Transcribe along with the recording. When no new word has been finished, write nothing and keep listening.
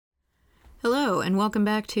and welcome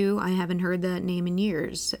back to I Haven't Heard That Name in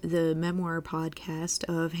Years, the memoir podcast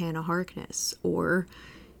of Hannah Harkness, or,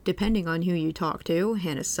 depending on who you talk to,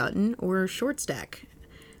 Hannah Sutton or Shortstack.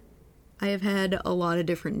 I have had a lot of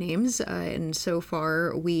different names, and so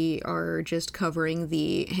far we are just covering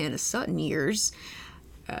the Hannah Sutton years.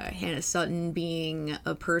 Hannah Sutton being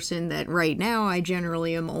a person that right now I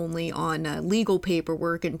generally am only on legal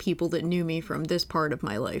paperwork and people that knew me from this part of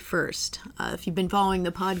my life first. If you've been following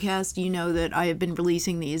the podcast, you know that I have been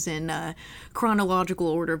releasing these in chronological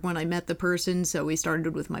order of when I met the person. So we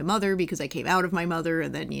started with my mother because I came out of my mother,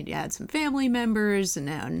 and then you had some family members, and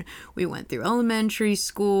then we went through elementary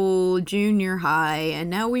school, junior high, and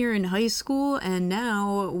now we are in high school, and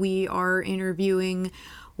now we are interviewing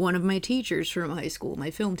one of my teachers from high school, my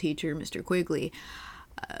film teacher, Mr. Quigley.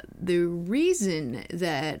 The reason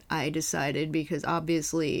that I decided, because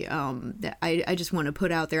obviously that I just want to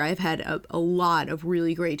put out there, I've had a lot of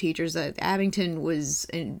really great teachers. Abington was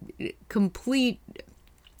a complete,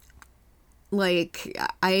 like,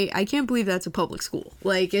 I can't believe that's a public school.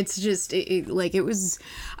 Like, it's just, it was,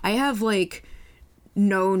 I have, like,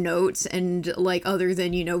 no notes and, like, other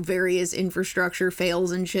than, you know, various infrastructure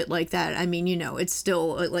fails and shit like that. I mean, you know, it's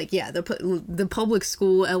still, like, yeah, the public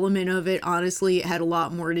school element of it, honestly, had a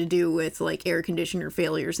lot more to do with, like, air conditioner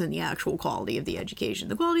failures than the actual quality of the education.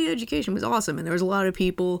 The quality of education was awesome, and there was a lot of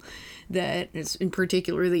people that, in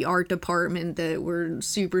particular the art department, that were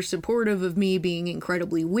super supportive of me being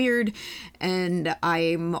incredibly weird, and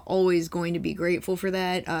I'm always going to be grateful for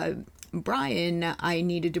that. Bryan, I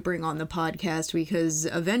needed to bring on the podcast because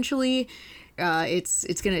eventually,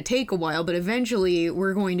 it's going to take a while, but eventually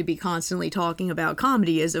we're going to be constantly talking about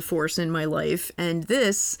comedy as a force in my life, and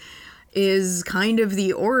this is kind of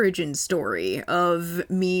the origin story of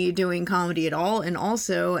me doing comedy at all, and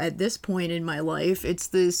also, at this point in my life, it's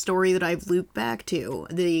the story that I've looped back to.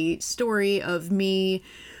 The story of me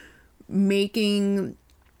making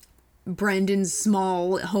Brendan's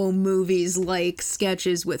small home movies like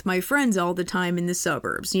sketches with my friends all the time in the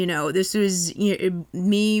suburbs. You know, this was, you know,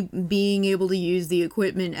 me being able to use the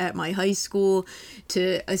equipment at my high school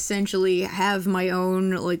to essentially have my own,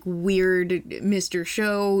 like, weird Mr.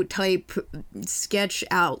 Show type sketch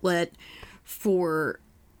outlet for,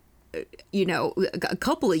 you know, a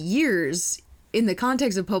couple of years in the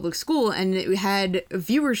context of public school, and it had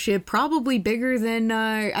viewership probably bigger than,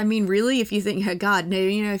 I mean, really, if you think, God,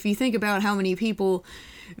 you know, if you think about how many people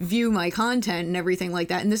view my content and everything like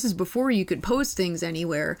that, and this is before you could post things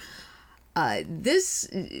anywhere,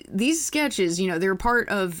 these sketches, you know, they're part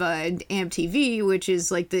of AMP TV, which is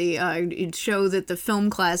like the show that the film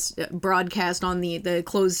class broadcast on the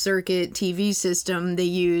closed circuit TV system they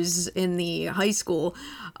use in the high school.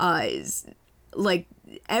 Like,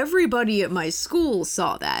 everybody at my school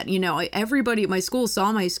saw that, you know, everybody at my school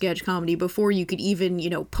saw my sketch comedy before you could even, you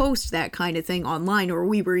know, post that kind of thing online, or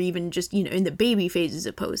we were even just, you know, in the baby phases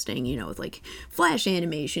of posting, you know, with, like, flash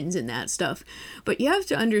animations and that stuff. But you have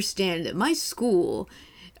to understand that my school,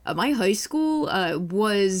 my high school,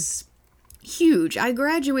 was huge. I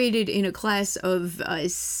graduated in a class of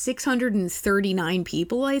 639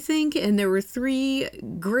 people, I think, and there were 3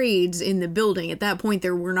 grades in the building. At that point,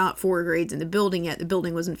 there were not 4 grades in the building yet. The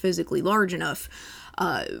building wasn't physically large enough.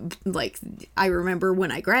 Like, I remember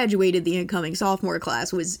when I graduated, the incoming sophomore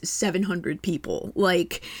class was 700 people.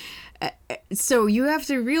 Like, so you have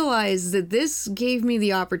to realize that this gave me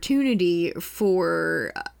the opportunity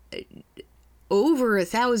for over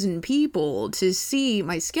 1,000 people to see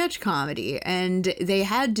my sketch comedy, and they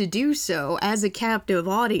had to do so as a captive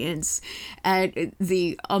audience at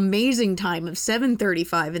the amazing time of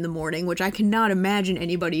 7:35 in the morning, which I cannot imagine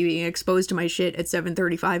anybody being exposed to my shit at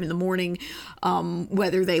 7:35 in the morning,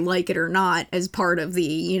 whether they like it or not, as part of the,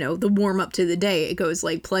 you know, the warm-up to the day. It goes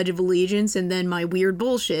like Pledge of Allegiance, and then my weird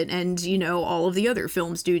bullshit, and, you know, all of the other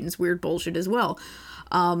film students' weird bullshit as well.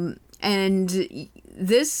 And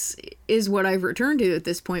this is what I've returned to at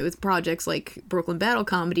this point with projects like Brooklyn Battle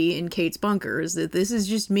Comedy and Kate's Bunker, is that this is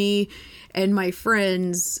just me and my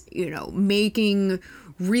friends, you know, making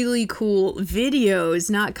really cool videos,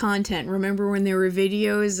 not content. Remember when there were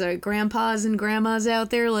videos, grandpas and grandmas out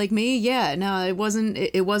there like me? Yeah, no, it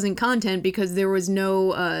wasn't content because there was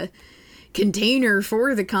no container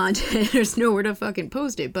for the content. There's nowhere to fucking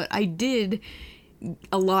post it, but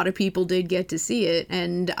a lot of people did get to see it,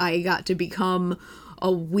 and I got to become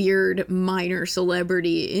a weird minor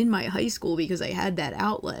celebrity in my high school because I had that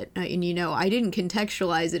outlet. And, you know, I didn't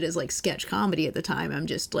contextualize it as, like, sketch comedy at the time. I'm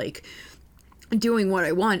just, like, doing what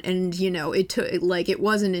I want. And, you know, it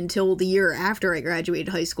wasn't until the year after I graduated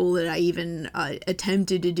high school that I even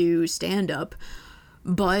attempted to do stand-up.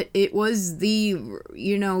 but it was the,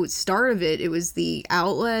 start of it. It was the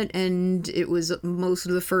outlet, and it was most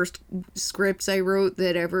of the first scripts I wrote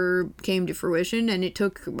that ever came to fruition, and it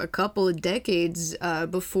took a couple of decades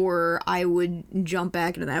before I would jump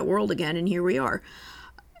back into that world again, and here we are.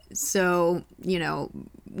 So,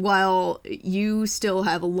 while you still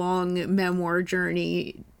have a long memoir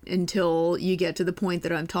journey until you get to the point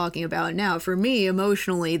that I'm talking about now, for me,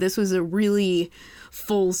 emotionally, this was a really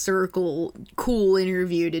full circle, cool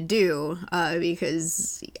interview to do,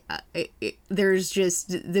 because there's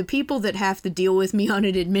just the people that have to deal with me on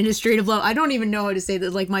an administrative level. I don't even know how to say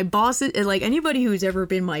that. Like, my boss, like anybody who's ever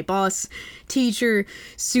been my boss, teacher,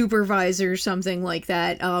 supervisor, something like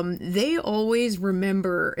that, they always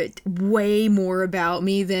remember way more about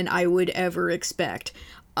me than I would ever expect.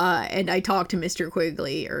 And I talked to Mr.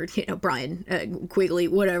 Quigley, or, Bryan Quigley,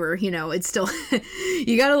 whatever, it's still,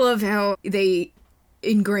 you gotta love how they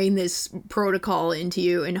ingrain this protocol into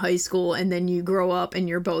you in high school, and then you grow up and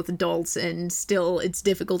you're both adults, and still it's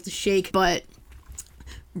difficult to shake. But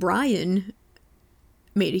Bryan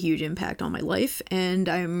made a huge impact on my life, and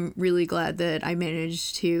I'm really glad that I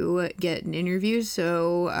managed to get an interview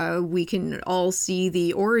so we can all see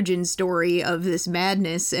the origin story of this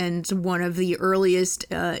madness and one of the earliest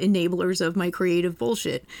enablers of my creative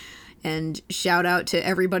bullshit. And shout out to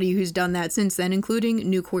everybody who's done that since then, including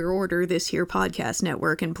New Queer Order, this here podcast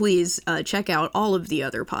network. And please check out all of the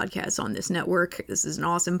other podcasts on this network. This is an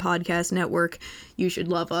awesome podcast network. You should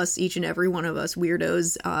love us, each and every one of us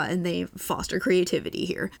weirdos, and they foster creativity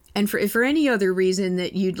here. And for any other reason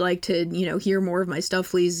that you'd like to, hear more of my stuff,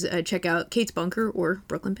 please check out Kate's Bunker or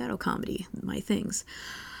Brooklyn Battle Comedy, my things.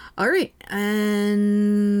 All right,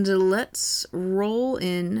 and let's roll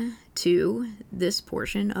in to this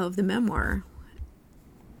portion of the memoir.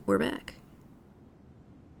 We're back.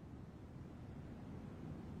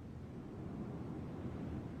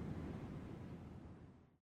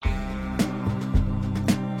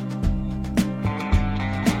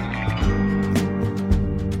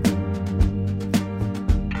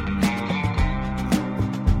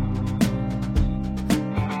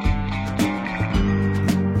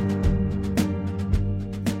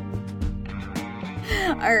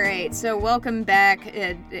 All right, so welcome back,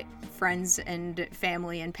 friends and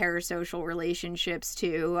family and parasocial relationships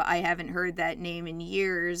too. I haven't heard that name in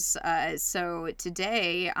years. So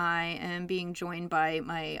today I am being joined by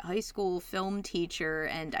my high school film teacher,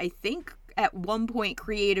 and I think at one point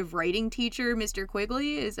creative writing teacher, Mr.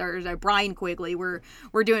 Quigley, is Bryan Quigley. We're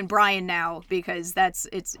doing Bryan now because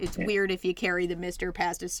it's weird if you carry the Mr.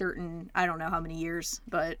 past a certain, I don't know how many years,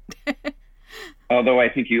 but Although I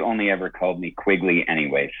think you only ever called me Quigley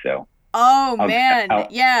anyway, so. Oh, man.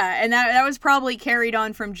 Yeah, and that was probably carried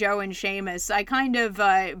on from Joe and Seamus. I kind of,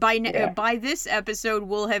 by this episode,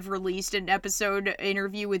 we'll have released an episode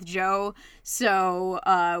interview with Joe, so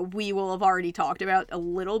we will have already talked about a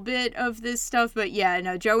little bit of this stuff. But yeah,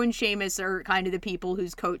 no, Joe and Seamus are kind of the people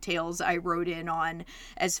whose coattails I wrote in on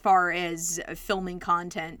as far as filming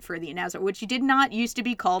content for the announcement, which did not used to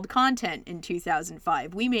be called content in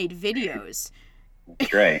 2005. We made videos.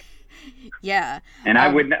 That's right. Yeah. And I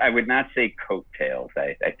would not say coattails.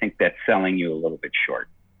 I think that's selling you a little bit short.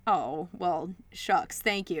 Oh, well, shucks.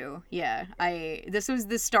 Thank you. Yeah. This was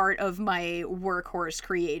the start of my workhorse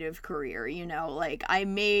creative career, like I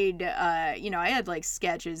made, I had like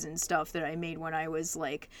sketches and stuff that I made when I was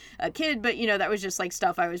like a kid, but that was just like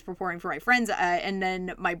stuff I was performing for my friends. And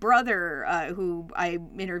then my brother, who I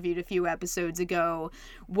interviewed a few episodes ago,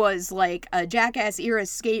 was like a Jackass era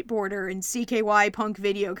skateboarder and CKY punk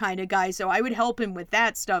video kind of guy. So I would help him with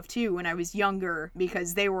that stuff too when I was younger,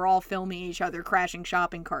 because they were all filming each other crashing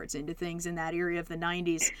shopping carts into things in that area of the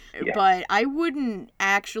 90s. Yeah. But I wouldn't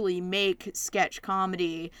actually make sketch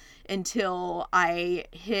comedy until I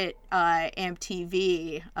hit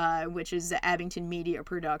AMP-TV, which is Abington Media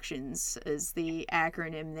Productions is the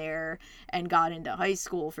acronym there, and got into high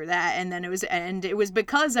school for that. And then it was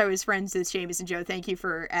because I was friends with Seamus and Joe. Thank you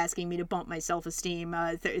for asking me to bump my self-esteem.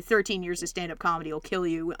 13 years of stand-up comedy will kill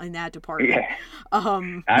you in that department. Yeah.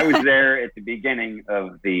 I was there at the beginning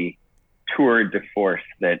of the tour de force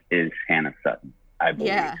that is Hannah Sutton, I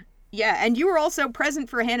believe. Yeah, and you were also present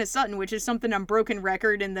for Hannah Sutton, which is something on broken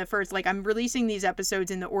record in the first, I'm releasing these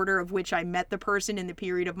episodes in the order of which I met the person in the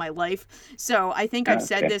period of my life. So I think I've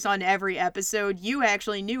said this on every episode. You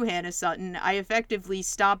actually knew Hannah Sutton. I effectively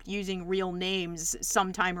stopped using real names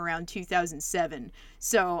sometime around 2007.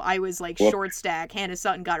 So I was short stack. Hannah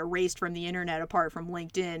Sutton got erased from the internet apart from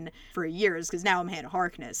LinkedIn for years because now I'm Hannah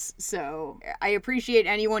Harkness. So I appreciate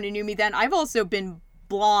anyone who knew me then. I've also been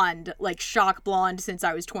blonde, like shock blonde, since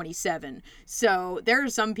I was 27. So there are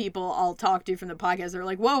some people I'll talk to from the podcast that are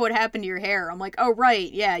like, whoa, what happened to your hair? I'm like, oh,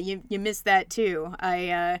 right. Yeah, you missed that too.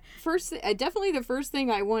 Definitely the first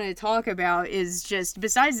thing I want to talk about is just,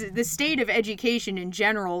 besides the state of education in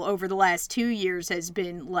general over the last 2 years has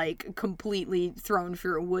been like completely thrown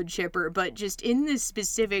for a wood chipper, but just in this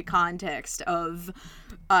specific context of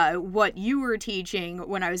what you were teaching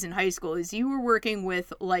when I was in high school is you were working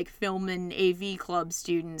with like film and AV club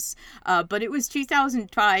students, but it was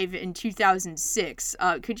 2005 and 2006.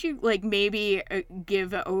 Could you like maybe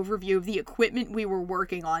give an overview of the equipment we were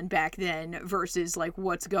working on back then versus like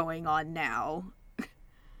what's going on now?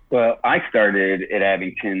 Well, I started at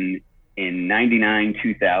Abington in 99,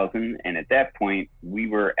 2000. And at that point, we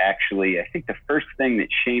were actually, I think the first thing that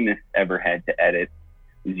Seamus ever had to edit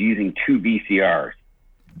was using 2 VCRs.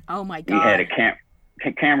 Oh my God. We had a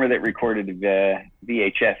camera that recorded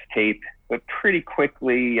VHS tape, but pretty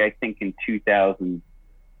quickly, I think in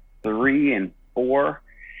 2003 and 4,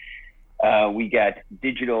 we got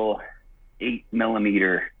digital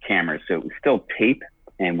 8mm cameras. So it was still tape,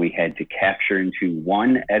 and we had to capture into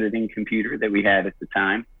one editing computer that we had at the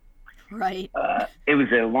time. Right. It was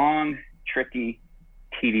a long, tricky,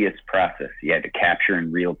 tedious process. You had to capture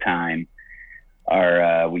in real time.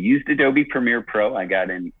 We used Adobe Premiere Pro. I got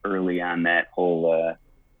in early on that whole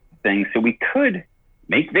thing. So we could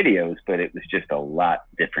make videos, but it was just a lot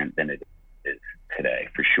different than it is today,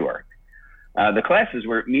 for sure. The classes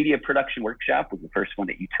were Media Production Workshop was the first one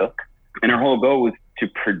that you took. And our whole goal was to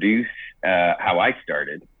produce how I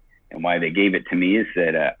started. And why they gave it to me is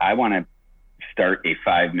that I want to start a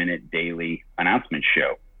 5-minute daily announcement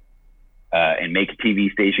show. And make a TV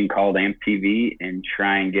station called AMP TV and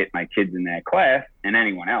try and get my kids in that class and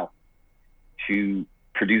anyone else to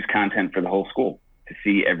produce content for the whole school to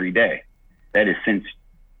see every day. That has since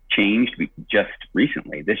changed. We just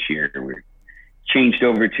recently, this year, we changed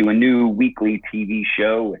over to a new weekly TV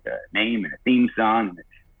show with a name and a theme song. And it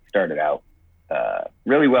started out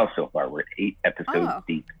really well so far. We're at 8 episodes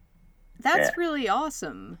deep. That's really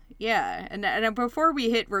awesome. Yeah. And before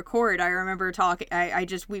we hit record, I remember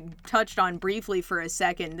we touched on briefly for a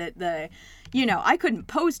second that I couldn't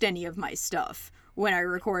post any of my stuff when I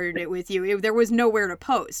recorded it with you. There was nowhere to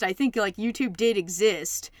post. I think like YouTube did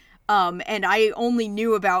exist. And I only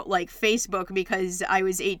knew about like Facebook because I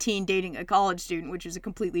was 18 dating a college student, which is a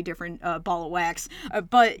completely different ball of wax.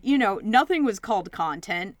 But nothing was called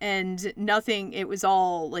content and nothing. It was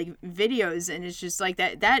all like videos, and it's just like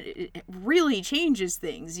that really changes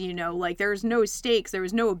things. Like there's no stakes. There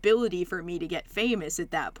was no ability for me to get famous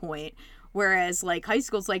at that point. Whereas like high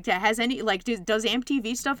school's like that. Has any like does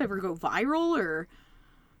AMP-TV stuff ever go viral or?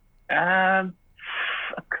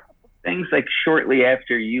 Things like shortly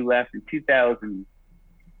after you left in 2000,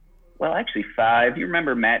 well, actually 5. You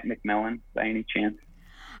remember Matt McMillan by any chance?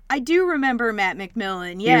 I do remember Matt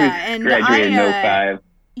McMillan, yeah. And graduated in 05.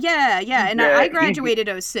 Yeah, and I graduated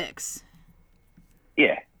 06.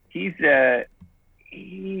 Yeah, he's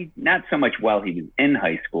not so much while he was in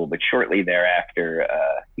high school, but shortly thereafter,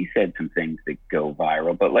 he said some things that go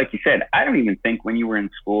viral. But like you said, I don't even think when you were in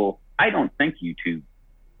school, I don't think YouTube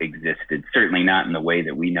existed, certainly not in the way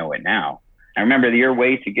that we know it now. I remember your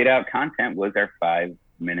way to get out content was our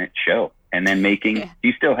 5-minute show. And then making, do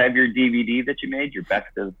you still have your DVD that you made, your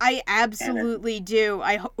best of? I absolutely do.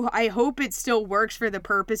 I hope it still works for the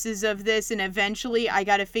purposes of this. And eventually I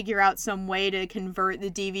got to figure out some way to convert the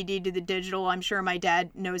DVD to the digital. I'm sure my dad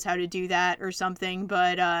knows how to do that or something.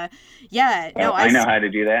 But yeah. Well, I know how to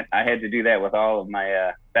do that. I had to do that with all of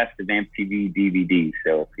my best of AMP TV DVDs.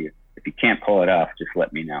 So if you can't pull it off, just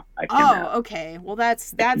let me know. I can, okay. Well,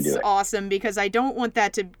 that's awesome because I don't want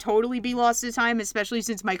that to totally be lost to time, especially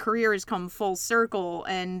since my career has come full circle.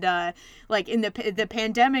 And like in the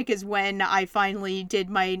pandemic is when I finally did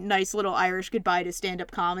my nice little Irish goodbye to stand-up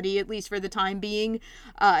comedy, at least for the time being,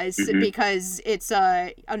 because it's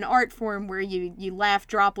an art form where you laugh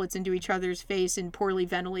droplets into each other's face in poorly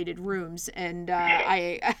ventilated rooms. And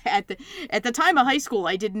I at the time of high school,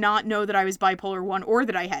 I did not know that I was bipolar 1 or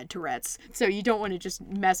that I had Tourette's. So you don't want to just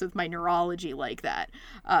mess with my neurology like that.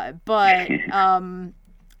 But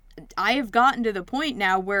I have gotten to the point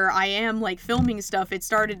now where I am like filming stuff. It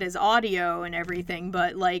started as audio and everything,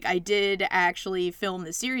 but like I did actually film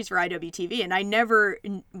the series for IWTV, and I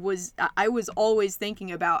was always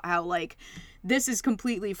thinking about how like this is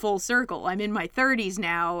completely full circle. I'm in my 30s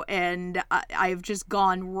now, and I've just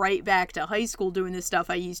gone right back to high school doing the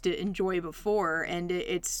stuff I used to enjoy before, and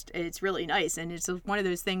it's really nice. And it's one of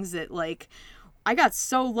those things that like I got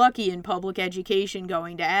so lucky in public education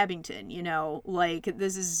going to Abington, you know, like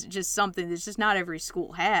this is just something that's just not every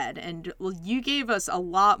school had. And well, you gave us a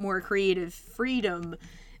lot more creative freedom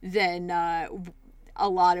than a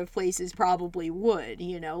lot of places probably would,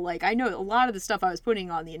 you know, like I know a lot of the stuff I was putting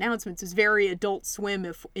on the announcements is very Adult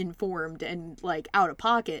Swim informed and like out of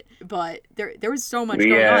pocket, but there was so much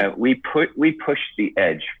going on. We pushed the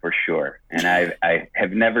edge for sure. And I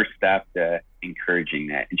have never stopped encouraging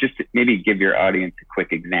that. And just to maybe give your audience a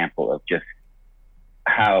quick example of just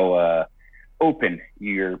how open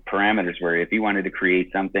your parameters were. If you wanted to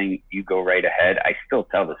create something, you go right ahead. I still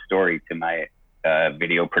tell the story to my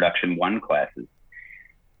video production 1 classes.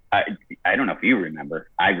 I don't know if you remember.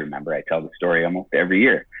 I remember. I tell the story almost every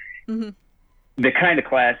year. Mm-hmm. The kind of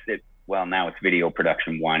class that, well, now it's video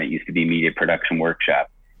production 1. It used to be media production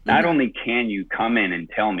workshop. Mm-hmm. Not only can you come in and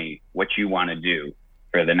tell me what you want to do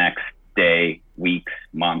for the next day, weeks,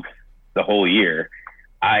 months, the whole year,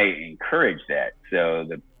 I encourage that. So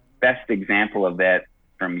the best example of that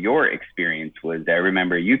from your experience was, I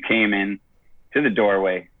remember you came in to the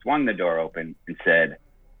doorway, swung the door open and said,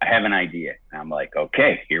 I have an idea. And I'm like,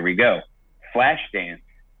 okay, here we go. Flashdance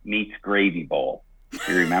meets Gravy Bowl.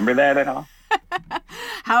 Do you remember that at all?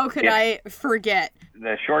 How could I forget?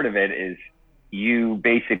 The short of it is you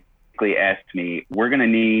basically asked me, we're going to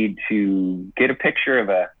need to get a picture of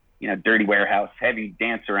a dirty warehouse, have you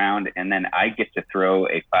dance around, and then I get to throw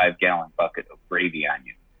a 5-gallon bucket of gravy on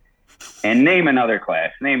you. And name another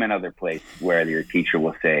class, name another place where your teacher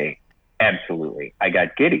will say, absolutely. I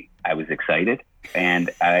got giddy. I was excited. And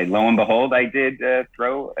lo and behold, I did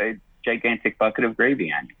throw a gigantic bucket of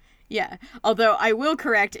gravy on you. Yeah, although I will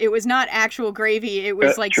correct, it was not actual gravy. It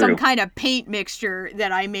was like true. Some kind of paint mixture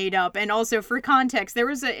that I made up. And also for context, there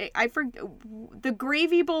was the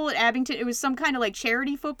Gravy Bowl at Abington. It was some kind of like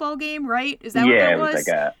charity football game, right? Is that what that was?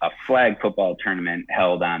 Yeah, it was like a flag football tournament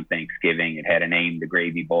held on Thanksgiving. It had a name, the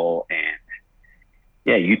Gravy Bowl, and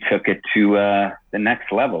yeah, you took it to the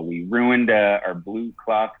next level. We ruined our blue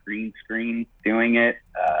cloth green screen doing it.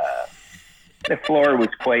 The floor was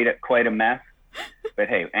quite a mess. But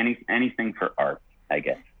hey, anything for art, I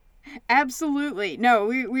guess. Absolutely. No,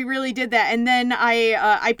 we really did that. And then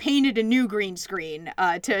I painted a new green screen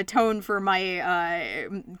to atone for my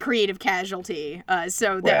creative casualty.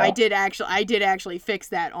 So that I did actually fix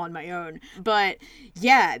that on my own. But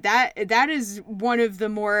yeah, that is one of the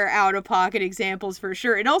more out of pocket examples for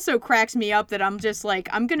sure. It also cracks me up that I'm just like,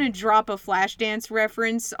 I'm going to drop a Flashdance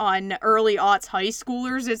reference on early aughts high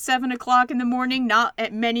schoolers at 7:00 in the morning. Not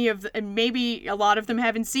at many of maybe a lot of them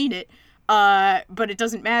haven't seen it. But it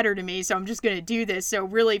doesn't matter to me, so I'm just going to do this. So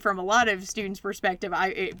really, from a lot of students' perspective,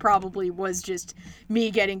 it probably was just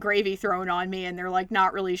me getting gravy thrown on me, and they're like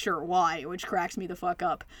not really sure why, which cracks me the fuck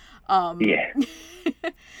up. Yeah.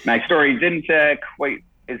 My story didn't quite,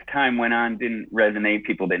 as time went on, didn't resonate.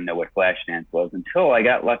 People didn't know what Flashdance was until I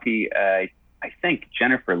got lucky. I think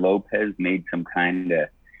Jennifer Lopez made some kind of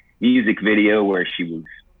music video where she was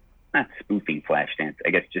not spoofing Flashdance,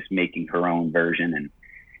 I guess just making her own version, and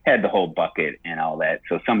had the whole bucket and all that.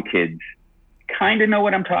 So some kids kind of know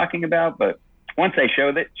what I'm talking about, but once I show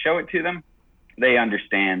it to them, they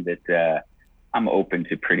understand that I'm open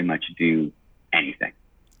to pretty much do anything.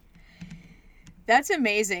 That's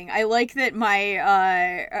amazing. I like that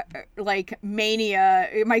my mania,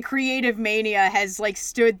 my creative mania has like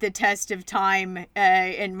stood the test of time,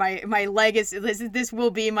 and my legacy. This will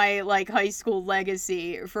be my like high school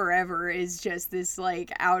legacy forever. Is just this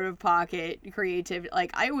like out of pocket creative.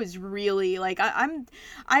 Like I was really like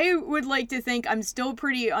I would like to think I'm still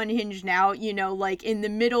pretty unhinged now. You know, like in the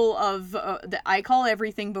middle of I call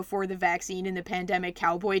everything before the vaccine and the pandemic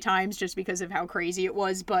cowboy times, just because of how crazy it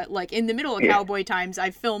was. But like in the middle of cowboy times, I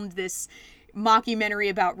filmed this mockumentary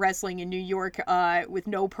about wrestling in New York with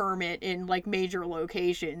no permit in like major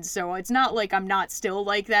locations. So it's not like I'm not still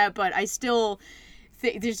like that, but I still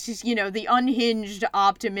there's just, you know, the unhinged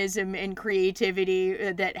optimism and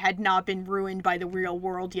creativity that had not been ruined by the real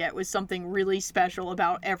world yet was something really special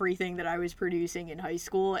about everything that I was producing in high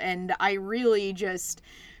school. And I really just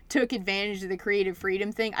took advantage of the creative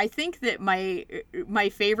freedom thing. I think that my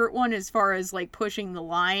favorite one, as far as like pushing the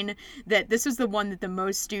line, that this was the one that the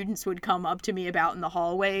most students would come up to me about in the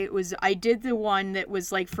hallway, was I did the one that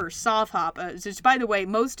was like for soft hop. Which, by the way,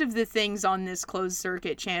 most of the things on this closed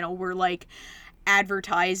circuit channel were like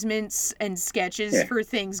advertisements and sketches for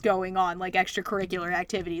things going on, like extracurricular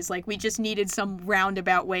activities. Like we just needed some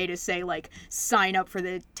roundabout way to say like sign up for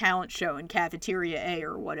the talent show in cafeteria A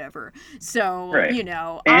or whatever. So you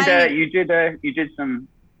know, and you did some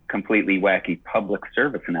completely wacky public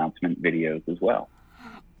service announcement videos as well.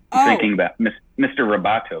 Thinking about Mr.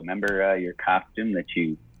 Roboto. Remember your costume that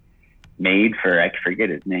you made for, I forget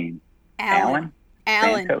his name. Alan.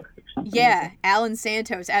 Santos yeah, Alan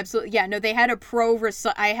Santos, absolutely. Yeah, no, they had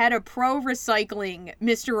I had a pro recycling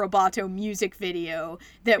Mr. Roboto music video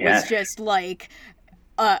that was just like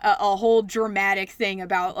a whole dramatic thing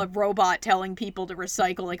about a robot telling people to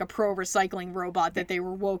recycle, like a pro recycling robot that they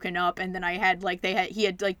were woken up. And then I had like he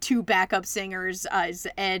had like two backup singers, as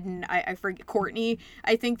Ed and I forget, Courtney,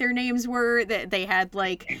 I think their names were, that they had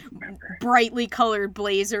like brightly colored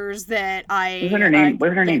blazers that was her name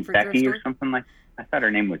Becky or something like that? I thought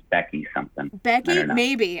her name was Becky something. Becky?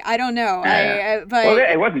 Maybe. I don't know. But well,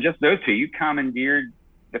 it wasn't just those two. You commandeered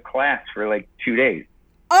the class for like 2 days.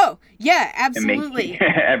 Oh, yeah, absolutely.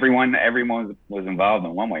 Everyone was involved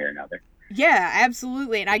in one way or another. Yeah,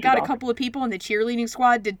 absolutely. And I got a couple of people in the cheerleading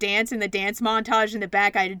squad to dance in the dance montage in the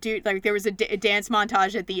back. I had to do, like, there was a dance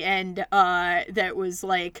montage at the end that was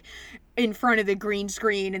like in front of the green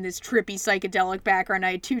screen and this trippy psychedelic background.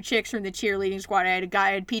 I had two chicks from the cheerleading squad. I had a guy,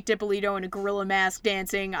 I had Pete DiPolito in a gorilla mask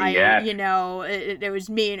dancing. It was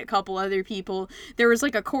me and a couple other people. There was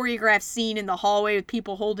like a choreographed scene in the hallway with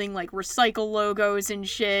people holding like recycle logos and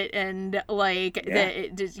shit, and like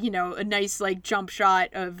a nice like jump shot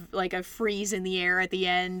of like a freeze in the air at the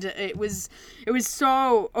end. It was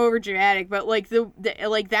so overdramatic, but like the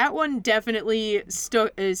that one definitely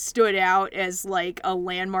stood out as like a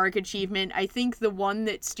landmark achievement. I think the one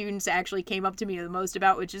that students actually came up to me the most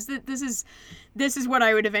about, which is that this is what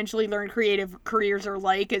I would eventually learn creative careers are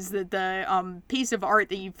like, is that the piece of art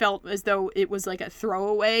that you felt as though it was like a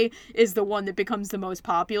throwaway is the one that becomes the most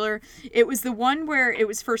popular. It was the one where it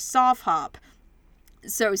was for Soft Hop.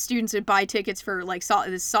 So students would buy tickets for like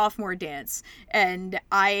the sophomore dance, and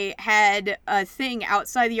I had a thing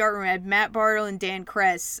outside the art room. I had Matt Bartle and Dan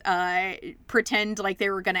Kress pretend like they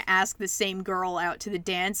were going to ask the same girl out to the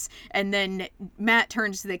dance, and then Matt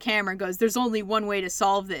turns to the camera and goes, "There's only one way to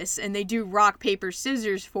solve this," and they do rock, paper,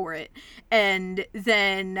 scissors for it, and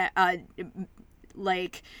then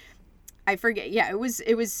I forget. Yeah, it was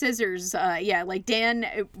scissors. Like Dan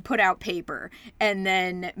put out paper, and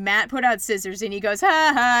then Matt put out scissors, and he goes,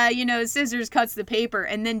 "Ha ha!" Scissors cuts the paper,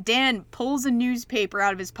 and then Dan pulls a newspaper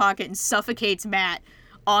out of his pocket and suffocates Matt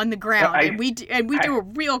on the ground, and we do a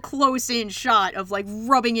real close in shot of like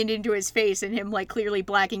rubbing it into his face and him like clearly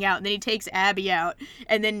blacking out, and then he takes Abby out,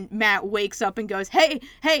 and then Matt wakes up and goes, "Hey,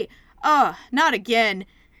 not again."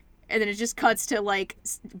 And then it just cuts to, like,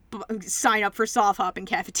 sign up for Soft Hop in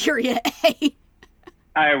Cafeteria A.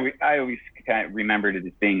 I always kind of remembered it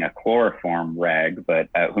as being a chloroform rag, but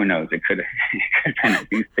who knows? It could have been a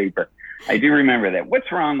newspaper. I do remember that. What's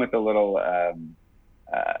wrong with a little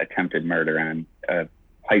attempted murder on a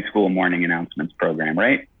high school morning announcements program,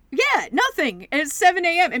 right? Yeah, nothing. It's 7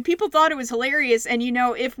 a.m. and people thought it was hilarious. And,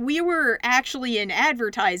 if we were actually in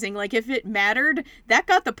advertising, like if it mattered, that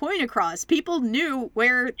got the point across. People knew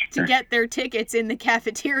where to get their tickets in the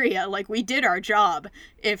cafeteria. Like we did our job.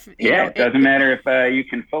 It doesn't matter if you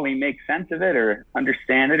can fully make sense of it or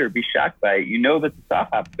understand it or be shocked by it. You know that the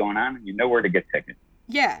Soft Hop's going on, and you know where to get tickets.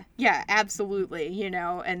 Yeah, absolutely,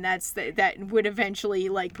 and that would eventually,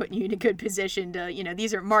 like, put you in a good position to,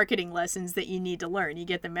 these are marketing lessons that you need to learn. You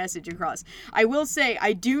get the message across. I will say,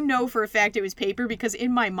 I do know for a fact it was paper, because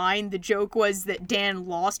in my mind, the joke was that Dan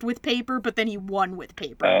lost with paper, but then he won with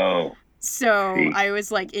paper. Oh. So I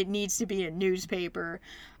was like, it needs to be a newspaper.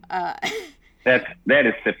 That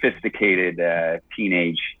is sophisticated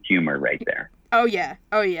teenage humor right there. Oh yeah,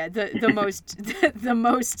 the most the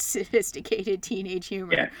most sophisticated teenage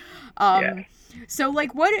humor. Yeah. So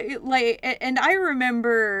like and I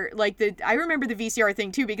remember the VCR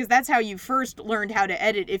thing too, because that's how you first learned how to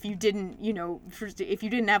edit if you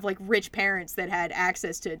didn't have like rich parents that had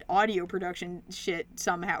access to audio production shit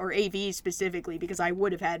somehow, or AV specifically, because I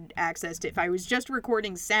would have had access to, if I was just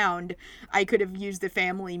recording sound, I could have used the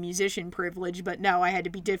family musician privilege, but no, I had to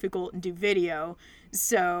be difficult and do video.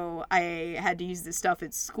 So I had to use the stuff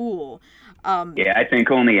at school. I think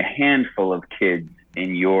only a handful of kids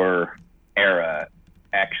in your era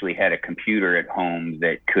actually had a computer at home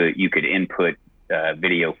that you could input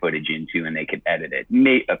video footage into, and they could edit it.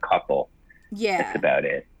 A couple. Yeah. That's about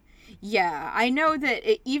it. Yeah, I know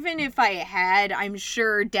that even if I had, I'm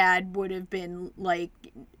sure Dad would have been like,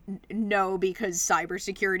 no, because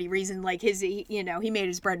cybersecurity reason. Like he made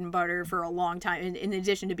his bread and butter for a long time. In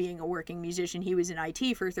addition to being a working musician, he was in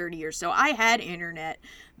IT for 30 years. So I had internet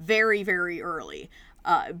very, very early.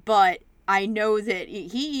 But I know that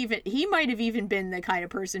he might have even been the kind of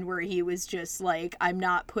person where he was just like, I'm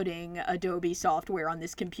not putting Adobe software on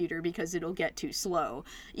this computer because it'll get too slow,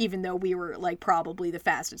 even though we were like probably the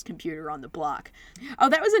fastest computer on the block. Oh,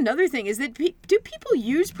 that was another thing, is that do people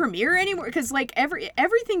use Premiere anymore? Because like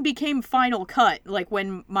everything became Final Cut like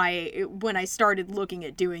when I started looking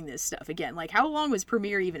at doing this stuff again. Like, how long was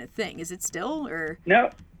Premiere even a thing? Is it still, or? No,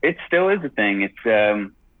 it still is a thing. It's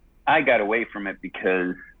I got away from it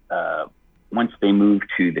because once they moved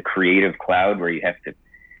to the Creative Cloud, where you have to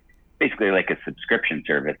basically like a subscription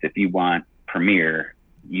service, if you want Premiere,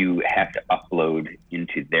 you have to upload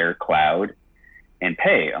into their cloud and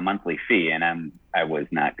pay a monthly fee. And I was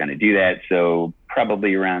not going to do that. So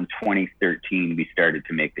probably around 2013, we started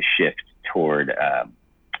to make the shift toward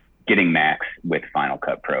getting Macs with Final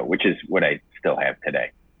Cut Pro, which is what I still have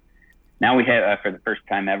today. Now we have, for the first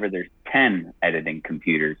time ever, there's 10 editing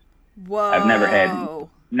computers. Whoa. I've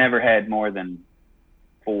never had more than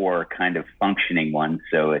 4 kind of functioning ones,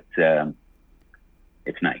 so it's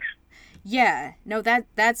nice. Yeah, no,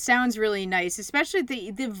 that sounds really nice, especially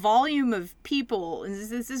the volume of people. And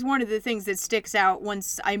this is one of the things that sticks out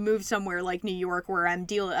once I move somewhere like New York, where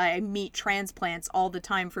I meet transplants all the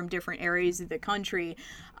time from different areas of the country.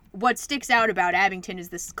 What sticks out about Abington is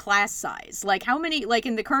this class size. Like, how many, like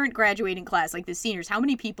in the current graduating class, like the seniors, how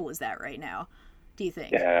many people is that right now, do you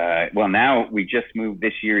think? Well, now we just moved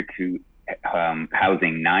this year to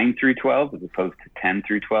housing 9 through 12 as opposed to 10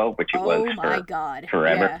 through 12, which it was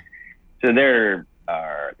forever. Yeah. So the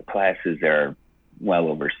classes are well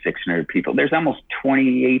over 600 people. There's almost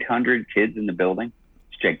 2,800 kids in the building.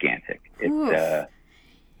 It's gigantic. It's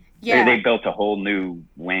yeah. They built a whole new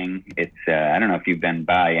wing. It's I don't know if you've been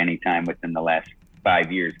by any time within the last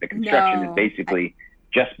 5 years. The construction has basically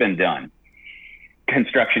just been done.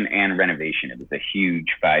 Construction and renovation. It was a huge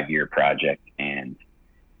 5-year project, and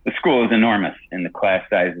the school is enormous, and the class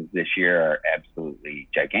sizes this year are absolutely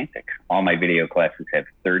gigantic. All my video classes have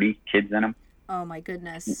 30 kids in them. Oh my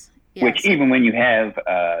goodness. Yes. Which even when you have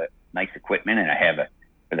nice equipment, and I have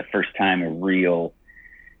for the first time, a real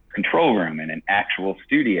control room and an actual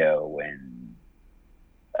studio and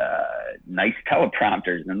nice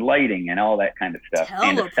teleprompters and lighting and all that kind of stuff.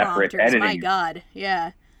 And a separate editing. My God.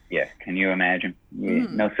 Yeah. Yeah. Can you imagine?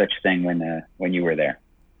 No such thing when you were there.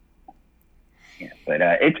 Yeah, but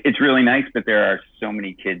it's really nice, but there are so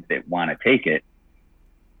many kids that want to take it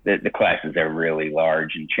that the classes are really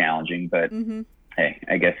large and challenging. But hey,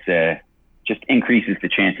 I guess just increases the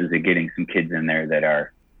chances of getting some kids in there that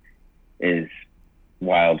are as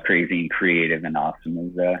wild, crazy, and creative and awesome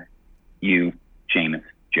as you, Seamus,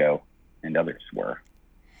 Joe, and others were.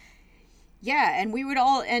 Yeah, and we would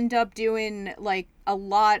all end up doing like a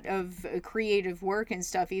lot of creative work and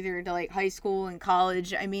stuff, either to like high school and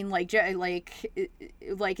college. I mean, like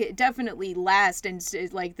it definitely lasts,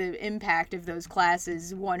 and like the impact of those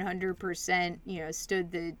classes 100%,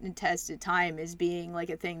 stood the test of time as being like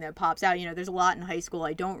a thing that pops out. There's a lot in high school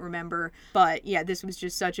I don't remember, but yeah, this was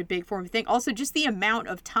just such a big form of thing. Also, just the amount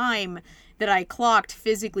of time that I clocked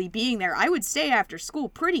physically being there. I would stay after school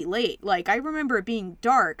pretty late. Like, I remember it being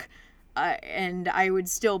dark. And I would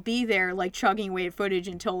still be there, like, chugging away at footage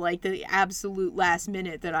until, like, the absolute last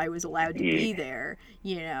minute that I was allowed to be there,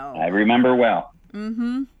 I remember well.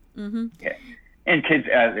 Mm-hmm. Yeah. And kids,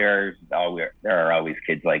 there are always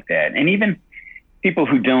kids like that. And even people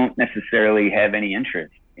who don't necessarily have any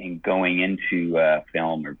interest in going into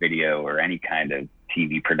film or video or any kind of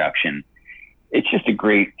TV production. It's just a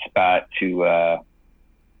great spot to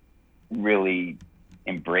really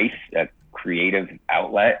embrace a creative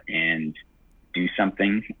outlet and do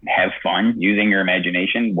something, have fun using your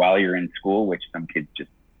imagination while you're in school, which some kids just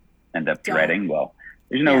end up dreading. Well,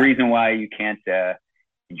 there's no reason why you can't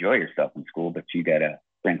enjoy yourself in school, but you got to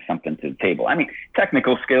bring something to the table. I mean,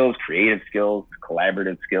 technical skills, creative skills,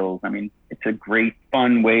 collaborative skills. I mean, it's a great,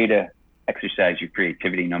 fun way to exercise your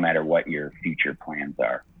creativity no matter what your future plans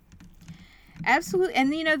are. Absolutely.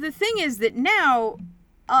 And, the thing is that now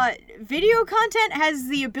video content has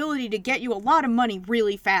the ability to get you a lot of money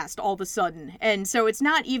really fast all of a sudden. And so it's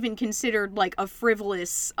not even considered like a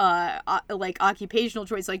frivolous, like occupational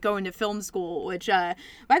choice, like going to film school, which, by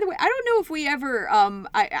the way, I don't know if we ever,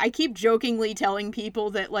 I keep jokingly telling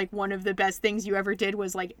people that like one of the best things you ever did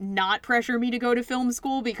was like not pressure me to go to film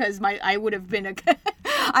school, because I would have been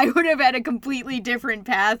I would have had a completely different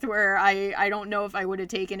path where I don't know if I would have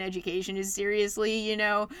taken education as seriously,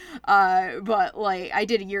 but like I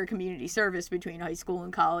did a year of community service between high school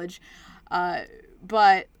and college.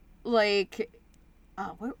 But like,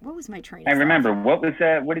 what was my training? I remember. What was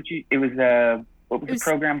that? What did you, it was what was the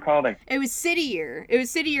program called? It was City Year. It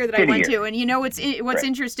was City Year that I went to. And you know what's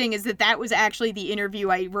interesting is that was actually the interview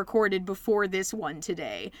I recorded before this one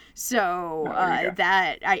today. So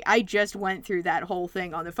that I just went through that whole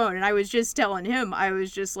thing on the phone, and I was just telling him, I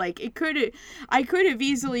was just like, I could have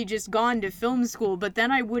easily just gone to film school, but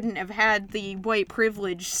then I wouldn't have had the white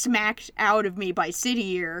privilege smacked out of me by City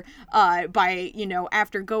Year, by, you know,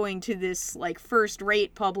 after going to this like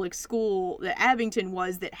first-rate public school that Abington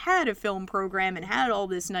was, that had a film program and had all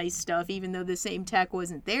this nice stuff, even though the same tech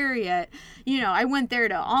wasn't there yet. You know, I went there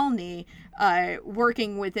to Alney,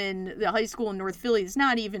 working within the high school in North Philly. It's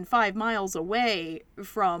not even 5 miles away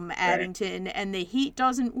from Abington, and the heat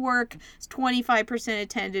doesn't work. It's 25%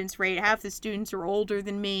 attendance rate. Half the students are older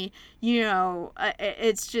than me. You know,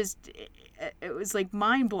 it's just, it was like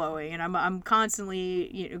mind-blowing, and I'm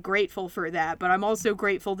constantly, you know, grateful for that. But I'm also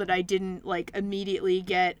grateful that I didn't like immediately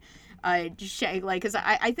get because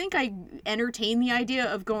I think I entertained the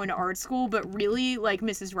idea of going to art school, but really, like,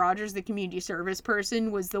 Mrs. Rogers, the community service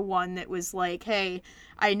person, was the one that was like, hey,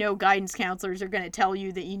 I know guidance counselors are going to tell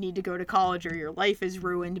you that you need to go to college or your life is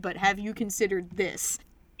ruined, but have you considered this?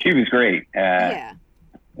 She was great. Yeah.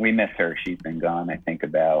 We miss her. She's been gone, I think,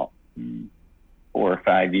 about 4 or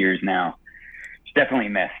 5 years now. She's definitely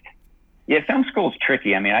missed. Yeah, film school's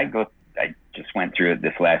tricky. I mean, I just went through it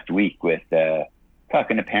this last week with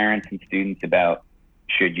talking to parents and students about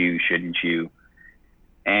should you, shouldn't you?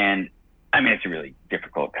 And I mean, it's a really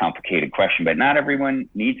difficult, complicated question, but not everyone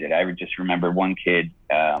needs it. I would just remember one kid,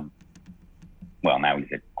 well, now he's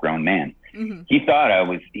a grown man. Mm-hmm. He thought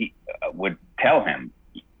he would tell him,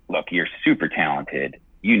 look, you're super talented.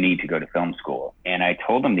 You need to go to film school. And I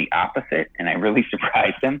told him the opposite, and I really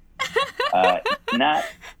surprised him.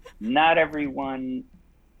 Not everyone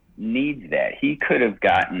needs that. He could have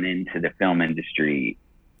gotten into the film industry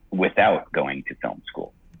without going to film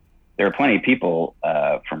school. There are plenty of people,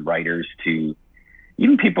 from writers to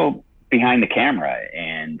even people behind the camera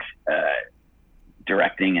and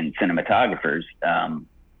directing and cinematographers,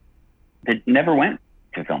 that never went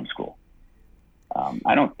to film school.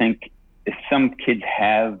 I don't think some kids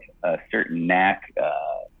have a certain knack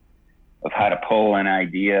of how to pull an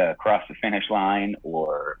idea across the finish line,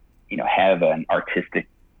 or, you know, have an artistic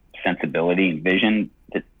sensibility and vision.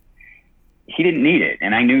 That he didn't need it.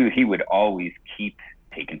 And I knew he would always keep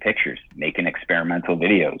taking pictures, making experimental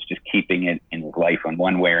videos, just keeping it in his life in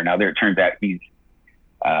one way or another. It turns out he's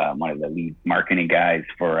one of the lead marketing guys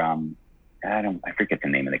for I forget the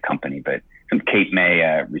name of the company, but some Cape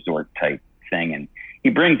May resort type thing. And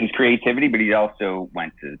he brings his creativity, but he also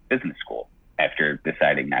went to business school after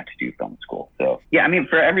deciding not to do film school. So yeah, I mean,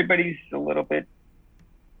 for everybody's a little bit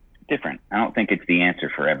different. I don't think it's the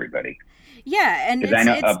answer for everybody. Yeah, and I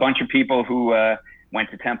know a bunch of people who went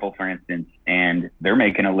to Temple, for instance, and they're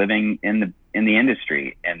making a living in the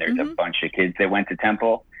industry. And there's a bunch of kids that went to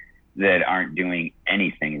Temple that aren't doing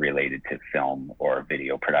anything related to film or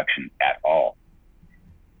video production at all.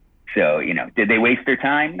 So, you know, did they waste their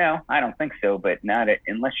time? No, I don't think so. But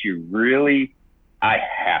unless you really, I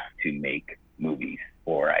have to make movies,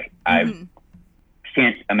 or I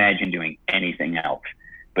can't imagine doing anything else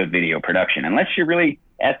but video production. Unless you're really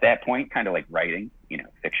at that point, kind of like writing, you know,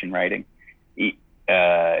 fiction writing,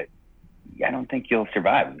 I don't think you'll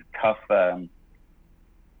survive. It's tough.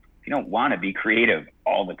 If you don't want to be creative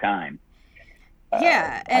all the time.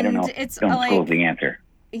 Yeah, and I don't know. It's film like, school's the answer.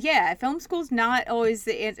 Yeah, film school's not always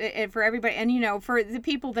the answer for everybody. And, you know, for the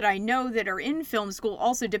people that I know that are in film school,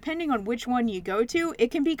 also, depending on which one you go to,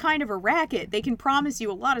 it can be kind of a racket. They can promise you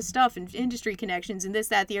a lot of stuff and industry connections and this,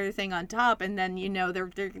 that, the other thing on top. And then, you know, they're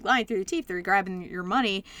lying through the teeth. They're grabbing your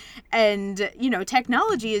money. And, you know,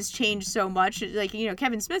 technology has changed so much. Like, you know,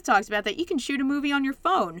 Kevin Smith talks about that. You can shoot a movie on your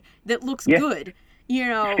phone that looks good. You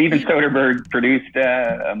know, Steven Soderbergh produced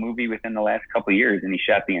a movie within the last couple of years, and he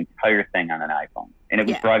shot the entire thing on an iPhone, and it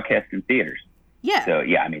was broadcast in theaters. Yeah. So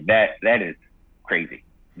yeah, I mean that is crazy.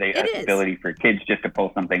 The ability for kids just to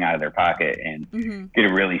pull something out of their pocket and get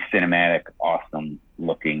a really cinematic, awesome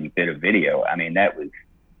looking bit of video. I mean, that was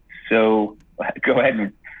so. Go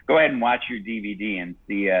ahead and watch your DVD and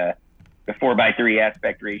see the 4:3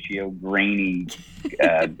 aspect ratio, grainy,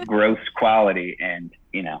 gross quality, and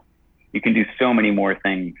you know. You can do so many more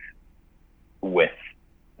things with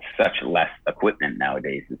such less equipment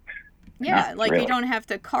nowadays. Yeah, like you don't have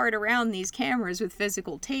to cart around these cameras with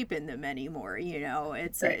physical tape in them anymore, you know.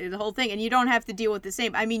 It's the whole thing. And you don't have to deal with the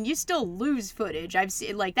same. I mean, you still lose footage. I've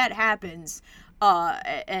seen, like, that happens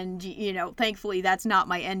And, you know, thankfully that's not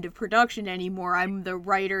my end of production anymore. I'm the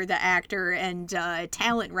writer, the actor, and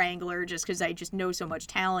talent wrangler, just because I just know so much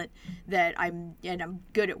talent that I'm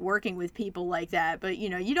good at working with people like that. But, you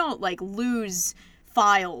know, you don't, like, lose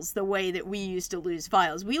files the way that we used to lose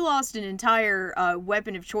files. We lost an entire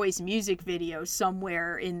weapon of choice music video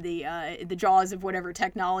somewhere in the jaws of whatever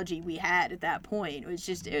technology we had at that point. It was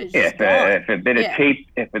just if a bit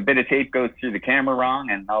of tape goes through the camera wrong,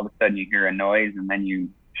 and all of a sudden you hear a noise, and then you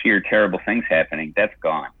hear terrible things happening, that's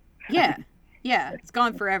gone. Yeah, it's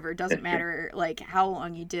gone forever. It doesn't matter like how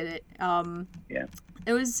long you did it.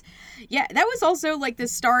 It was, that was also, like, the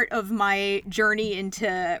start of my journey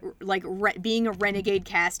into, like, being a renegade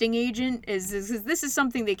casting agent. This is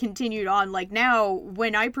something that continued on. Like, now,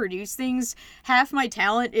 when I produce things, half my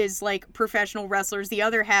talent is, like, professional wrestlers. The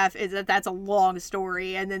other half is that's a long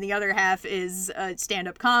story. And then the other half is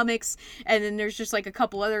stand-up comics. And then there's just, like, a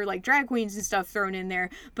couple other, like, drag queens and stuff thrown in there.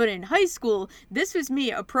 But in high school, this was me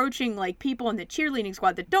approaching, like, people in the cheerleading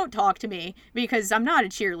squad that don't talk to me because I'm not a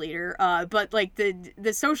cheerleader. But, like,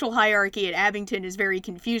 the social hierarchy at Abington is very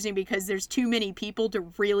confusing because there's too many people to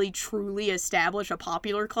really truly establish a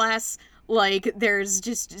popular class. Like, there's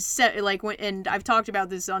just and I've talked about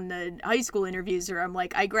this on the high school interviews where I'm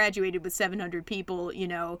like, I graduated with 700 people, you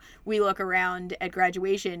know, we look around at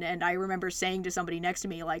graduation, and I remember saying to somebody next to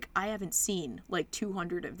me, like, I haven't seen like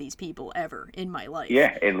 200 of these people ever in my life.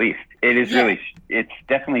 Yeah, at least. It is really, it's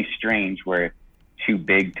definitely strange where it's too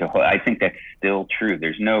big to hold. I think that's still true.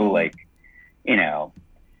 There's no, like, you know,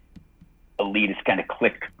 elitist kind of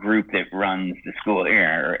clique group that runs the school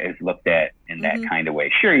or is looked at in that kind of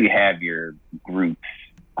way. Sure, you have your groups.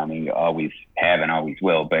 I mean, you always have and always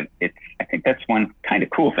will, but I think that's one kind of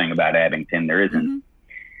cool thing about Abington. There isn't,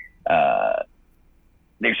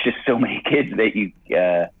 there's just so many kids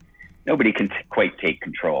that nobody can quite take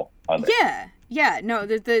control of it. Yeah, no,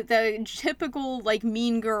 the typical, like,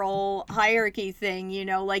 mean girl hierarchy thing, you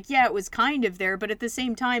know, like, yeah, it was kind of there, but at the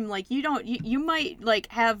same time, like, you might, like,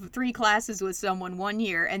 have 3 classes with someone one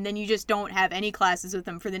year, and then you just don't have any classes with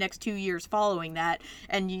them for the next 2 years following that,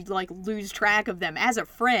 and you, like, lose track of them as a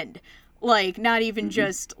friend. Like, not even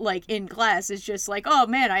just, like, in class. It's just like, oh,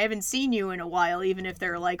 man, I haven't seen you in a while, even if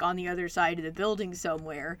they're, like, on the other side of the building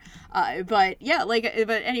somewhere. But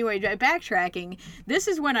anyway, backtracking, this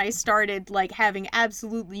is when I started, like, having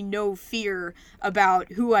absolutely no fear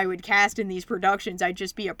about who I would cast in these productions. I'd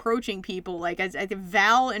just be approaching people, like, I think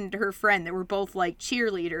Val and her friend that were both, like,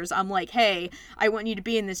 cheerleaders. I'm like, hey, I want you to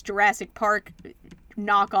be in this Jurassic Park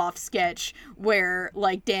knockoff sketch where,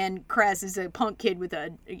 like, Dan Kress is a punk kid with a,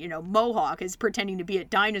 you know, mohawk, is pretending to be a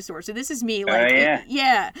dinosaur. So this is me, like,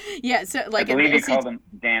 so, like, I believe they called him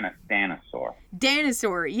Dinosaur,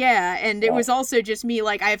 and it was also just me,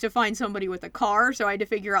 like, I have to find somebody with a car, so I had to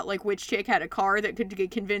figure out, like, which chick had a car that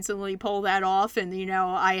could convincingly pull that off, and, you know,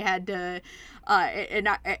 I had to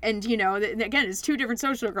and you know, again, it's 2 different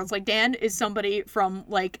social circles. Like, Dan is somebody from,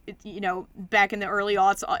 like, you know, back in the early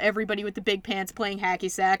aughts, everybody with the big pants playing hacky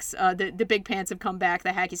sacks. The big pants have come back, the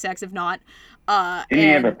hacky sacks have not. Didn't he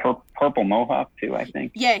have a purple mohawk too, I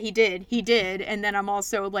think? Yeah, he did. And then I'm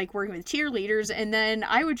also, like, working with cheerleaders, and then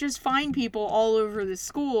I would just find people all over the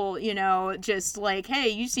school, you know, just like, hey,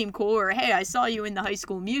 you seem cool, or hey, I saw you in the High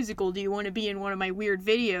School Musical, do you want to be in one of my weird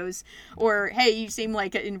videos? Or hey, you seem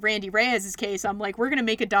like, in Randy Reyes' case, I'm like, we're gonna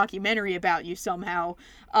make a documentary about you somehow.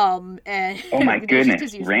 And oh my goodness,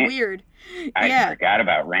 just 'cause he's weird. I forgot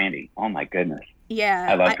about Randy. Oh my goodness. Yeah,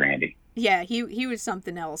 I loved Randy. Yeah, he was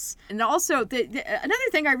something else. And also, another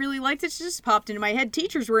thing I really liked that just popped into my head,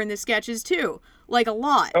 teachers were in the sketches too. Like, a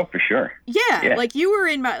lot. Oh, for sure. Yeah, like, you were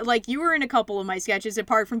in a couple of my sketches,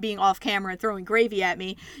 apart from being off camera and throwing gravy at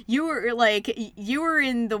me. You were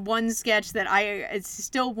in the one sketch that it's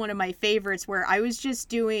still one of my favorites, where I was just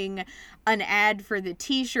doing an ad for the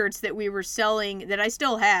t-shirts that we were selling, that I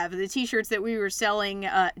still have, the t-shirts that we were selling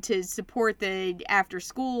to support the after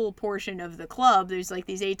school portion of the club. There's, like,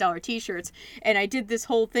 these $8 t-shirts, and I did this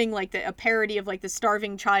whole thing, like, a parody of, like, the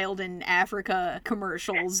Starving Child in Africa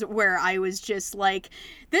commercials, where I was just like,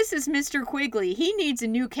 this is Mr. Quigley, he needs a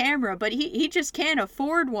new camera, but he just can't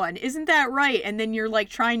afford one, isn't that right? And then you're, like,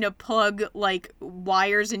 trying to plug, like,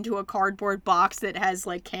 wires into a cardboard box that has,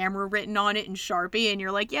 like, camera written on it in Sharpie, and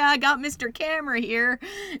you're like, yeah, I got Mr. Camera here,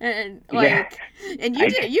 and, like, and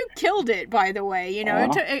you killed it, by the way, you know.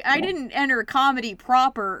 I didn't enter comedy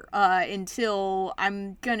proper until,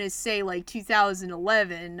 I'm gonna say, like,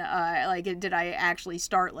 2011, like, did I actually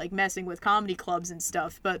start, like, messing with comedy clubs and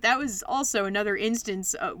stuff. But that was also another another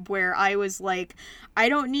instance where I was like, I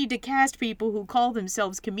don't need to cast people who call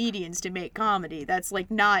themselves comedians to make comedy. That's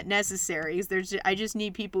like not necessary. I just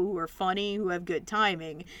need people who are funny, who have good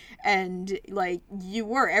timing. And like you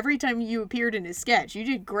were, every time you appeared in a sketch, you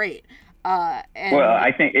did great. Well,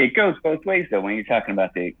 I think it goes both ways though. When you're talking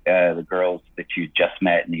about the girls that you just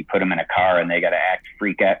met and you put them in a car and they got to act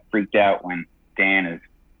freaked out when Dan is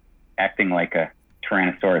acting like a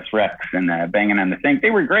Tyrannosaurus Rex and banging on the thing,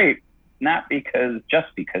 they were great. Not just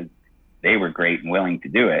because they were great and willing to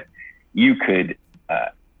do it. You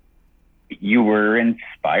were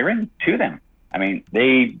inspiring to them. I mean,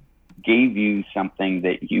 they gave you something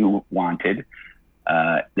that you wanted.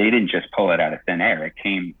 They didn't just pull it out of thin air. It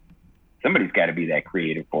came. Somebody's got to be that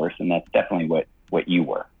creative force, and that's definitely what you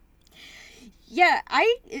were. Yeah,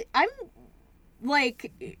 I'm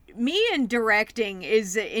like, me and directing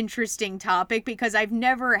is an interesting topic because I've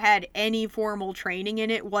never had any formal training in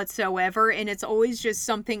it whatsoever, and it's always just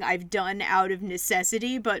something I've done out of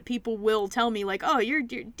necessity. But people will tell me like, oh, you're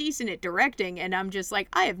decent at directing, and I'm just like,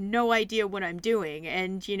 I have no idea what I'm doing.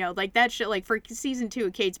 And you know, like that shit, like for season 2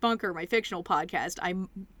 of Kate's Bunker, my fictional podcast, I'm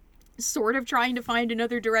sort of trying to find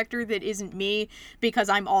another director that isn't me because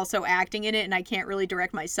I'm also acting in it and I can't really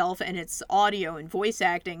direct myself, and it's audio and voice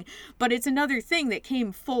acting. But it's another thing that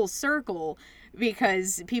came full circle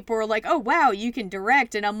because people are like, oh wow, you can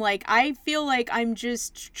direct, and I'm like, I feel like I'm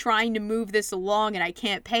just trying to move this along and I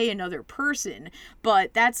can't pay another person.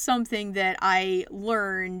 But that's something that I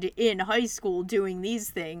learned in high school doing these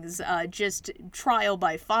things, just trial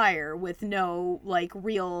by fire with no like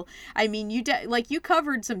real, I mean, you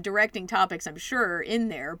covered some directing topics I'm sure in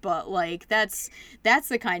there, but like that's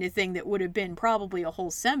the kind of thing that would have been probably a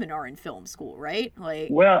whole seminar in film school, right? Like,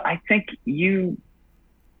 well, I think you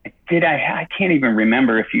did. I can't even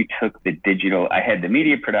remember if you took the digital. I had the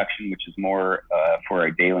media production, which is more for our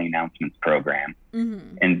daily announcements program,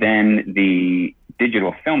 mm-hmm. and then the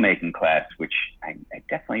digital filmmaking class, which I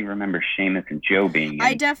definitely remember Seamus and Joe being in.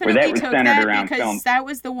 I definitely took that because film. That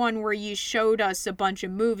was the one where you showed us a bunch of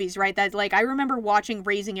movies, right? That like I remember watching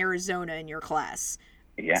Raising Arizona in your class.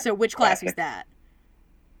 Yeah. So which class was that?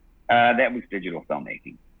 That was digital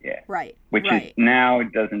filmmaking. Yeah. Right. Which is now,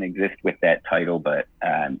 it doesn't exist with that title, but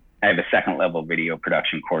I have a second level video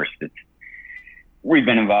production course we've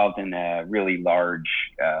been involved in a really large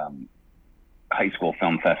high school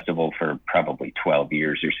film festival for probably 12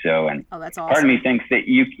 years or so. And that's awesome. Part of me thinks that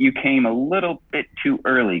you came a little bit too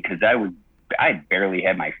early because I barely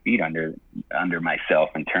had my feet under myself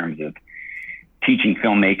in terms of teaching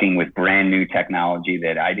filmmaking with brand new technology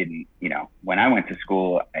that I didn't, when I went to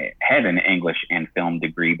school, I had an English and film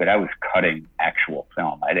degree, but I was cutting actual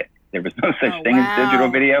film. There was no such thing as digital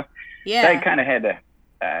video. Yeah. So I kind of had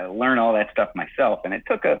to learn all that stuff myself. And it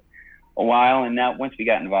took a while. And now once we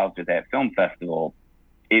got involved with that film festival,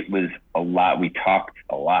 it was a lot. We talked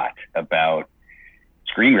a lot about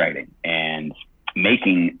screenwriting and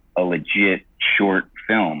making a legit short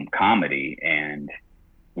film comedy. And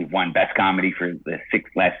we've won Best Comedy for the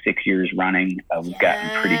last 6 years running. We've gotten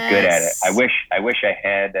pretty good at it. I wish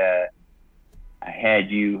I had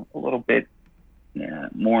you a little bit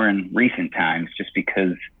more in recent times, just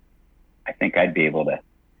because I think I'd be able to.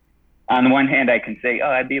 On the one hand, I can say,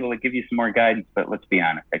 I'd be able to give you some more guidance, but let's be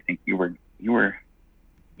honest. I think you were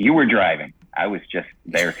driving. I was just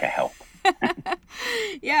there to help.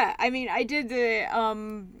 Yeah, I mean, I did the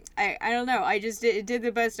I don't know. I just did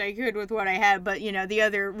the best I could with what I had. But, the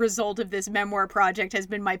other result of this memoir project has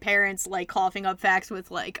been my parents, like, coughing up facts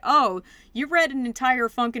with, like, oh, you read an entire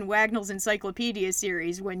Funkin' Wagnalls Encyclopedia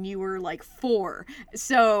series when you were, like, 4.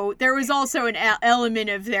 So there was also an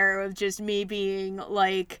element of just me being,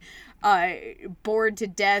 like, bored to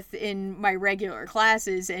death in my regular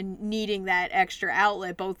classes and needing that extra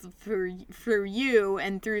outlet both through you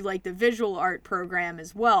and through like the visual art program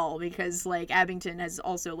as well, because like Abington has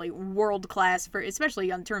also like world class for, especially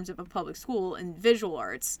in terms of a public school, in visual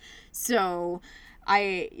arts. So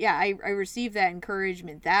I received that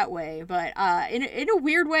encouragement that way, but in a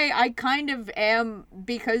weird way, I kind of am,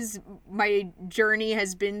 because my journey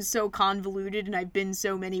has been so convoluted and I've been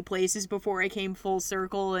so many places before I came full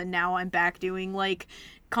circle, and now I'm back doing like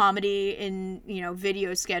comedy in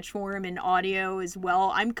video sketch form and audio as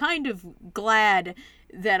well. I'm kind of glad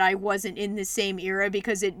that I wasn't in the same era,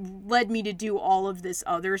 because it led me to do all of this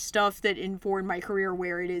other stuff that informed my career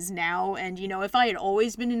where it is now. And if I had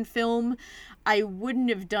always been in film, I wouldn't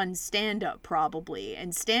have done stand-up probably.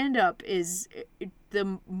 And stand-up is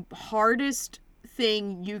the hardest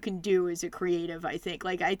thing you can do as a creative, I think.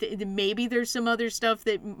 Like, maybe there's some other stuff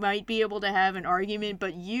that might be able to have an argument,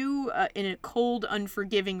 but you, in a cold,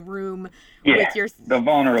 unforgiving room with your the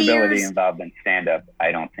vulnerability fears, involved in stand-up,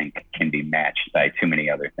 I don't think can be matched by too many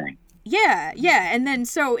other things. Yeah. And then,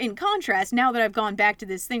 so in contrast, now that I've gone back to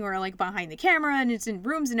this thing where I like behind the camera and it's in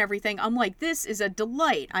rooms and everything, I'm like, this is a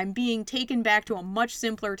delight. I'm being taken back to a much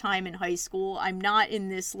simpler time in high school. I'm not in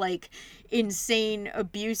this like insane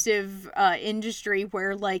abusive industry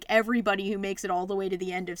where like everybody who makes it all the way to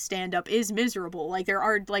the end of stand-up is miserable. Like there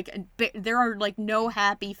are no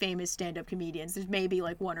happy famous stand-up comedians. There's maybe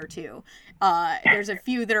like one or two. There's a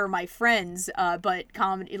few that are my friends, but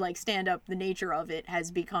comedy, like stand-up, the nature of it has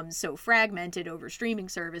become so fragmented over streaming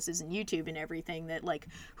services and YouTube and everything that like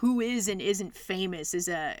who is and isn't famous is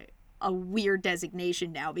a weird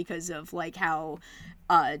designation now because of like how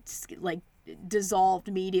like dissolved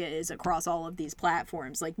media is across all of these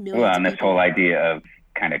platforms. Like millions. Well, and this whole idea of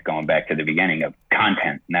kind of going back to the beginning of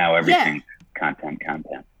content. Now everything's content.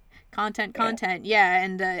 Yeah,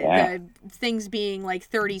 and the things being like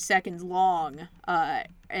 30 seconds long,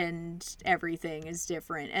 and everything is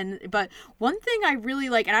different. But one thing I really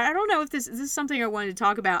like, and I don't know if this is something I wanted to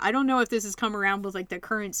talk about. I don't know if this has come around with like the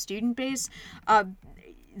current student base.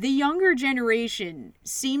 The younger generation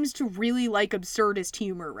seems to really like absurdist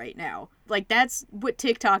humor right now. Like that's what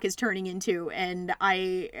TikTok is turning into, and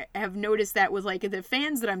I have noticed that with like the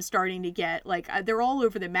fans that I'm starting to get, like they're all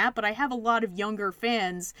over the map, but I have a lot of younger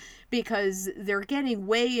fans because they're getting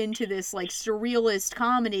way into this like surrealist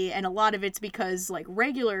comedy, and a lot of it's because like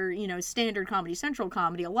regular, standard Comedy Central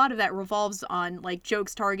comedy, a lot of that revolves on like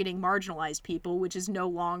jokes targeting marginalized people, which is no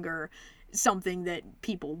longer something that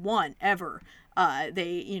people want ever.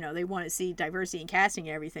 They want to see diversity in casting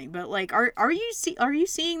and everything, but like are you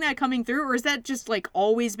seeing that coming through, or is that just like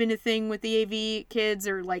always been a thing with the AV kids,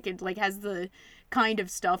 or like it like has the kind of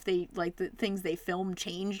stuff they like the things they film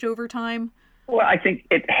changed over time? Well, I think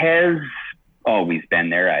it has always been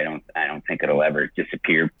there. I don't think it'll ever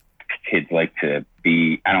disappear. Kids like to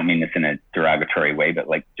be, I don't mean this in a derogatory way, but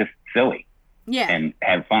like just silly and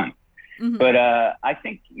have fun. Mm-hmm. But I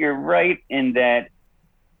think you're right in that.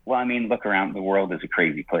 Well, I mean, look around. The world is a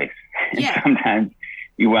crazy place. And sometimes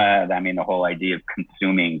the whole idea of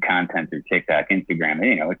consuming content through TikTok, Instagram,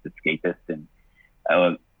 it's escapist, and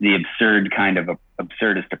the absurd kind of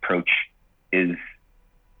absurdist approach is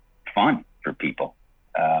fun for people.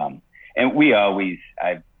 And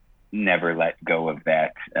I've never let go of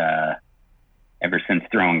that. Ever since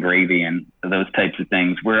Throwing Gravy and those types of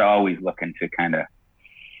things, we're always looking to kind of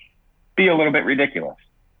be a little bit ridiculous.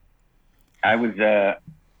 I was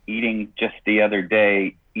eating just the other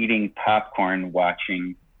day, eating popcorn,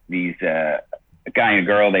 watching these a guy and a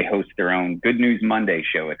girl. They host their own Good News Monday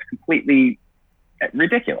show. It's completely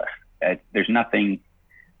ridiculous. There's nothing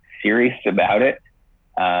serious about it.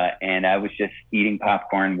 And I was just eating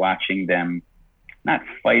popcorn, watching them not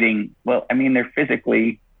fighting. Well, I mean, they're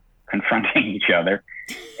physically confronting each other,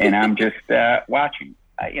 and I'm just watching.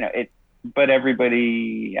 But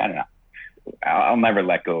everybody, I don't know. I'll never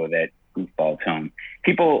let go of that goofball tone.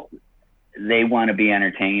 People, they want to be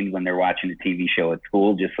entertained when they're watching a TV show at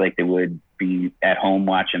school, just like they would be at home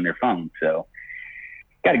watching their phone. So,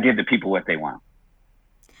 got to give the people what they want.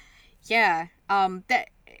 Yeah.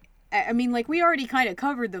 We already kind of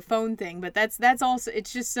covered the phone thing, but that's also,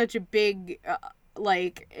 it's just such a big,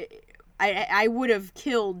 I would have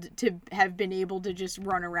killed to have been able to just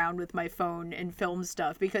run around with my phone and film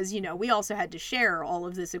stuff because, we also had to share all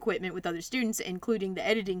of this equipment with other students, including the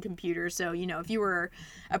editing computer. So, if you were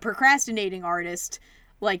a procrastinating artist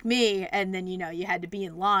like me, and then, you had to be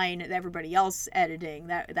in line with everybody else editing,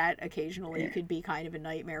 that occasionally could be kind of a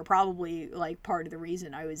nightmare. Probably like part of the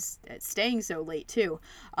reason I was staying so late too.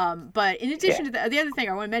 But in addition to the other thing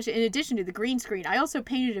I want to mention, in addition to the green screen, I also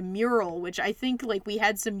painted a mural, which I think like we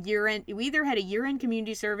had some we either had a year-end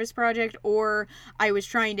community service project, or I was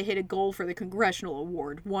trying to hit a goal for the Congressional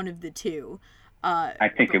Award, one of the two.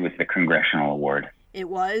 I think it was the Congressional Award. It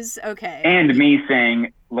was? Okay. And me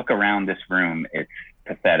saying, look around this room, it's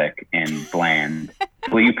pathetic and bland.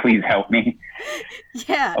 Will you please help me?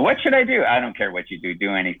 Yeah. What should I do? I don't care what you do.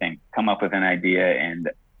 Do anything. Come up with an idea, and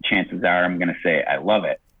chances are I'm going to say I love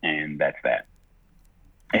it, and that's that.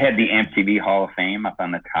 I had the MTV Hall of Fame up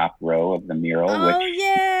on the top row of the mural, which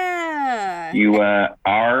you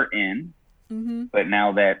are in. Mm-hmm. But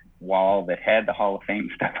now that wall that had the Hall of Fame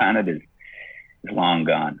stuff on it is long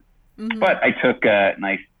gone. Mm-hmm. But I took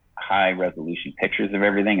nice high resolution pictures of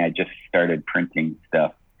everything. I just started printing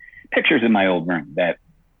stuff, pictures in my old room, that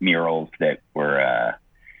murals that were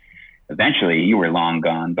eventually, you were long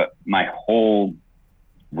gone, but my whole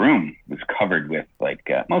room was covered with like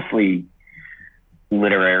mostly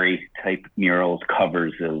literary type murals,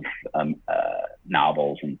 covers of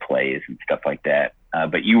novels and plays and stuff like that.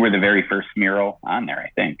 But you were the very first mural on there, I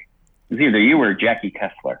think. It was either you or Jackie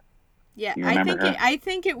Kessler. Yeah, I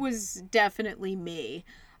think it was definitely me.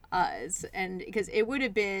 And because it would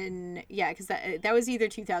have been, because that was either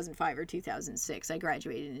 2005 or 2006. I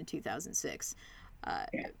graduated in 2006. I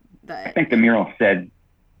think the mural said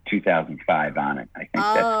 2005 on it. I think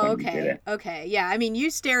that's when you did it. Okay. Yeah, I mean, you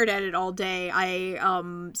stared at it all day.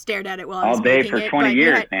 I stared at it while I was all day for 20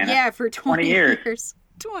 years, Hannah. Yeah, for 20 years.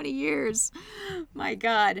 20 years. My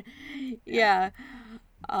God. Yeah.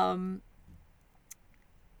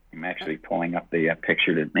 I'm actually pulling up the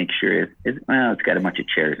picture to make sure it's got a bunch of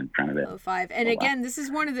chairs in front of it. 05. And again, this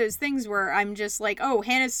is one of those things where I'm just like, oh,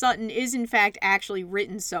 Hannah Sutton is in fact actually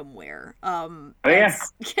written somewhere. Yeah.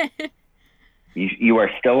 You are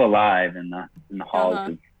still alive in the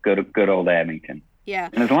halls of good old Abington. Yeah.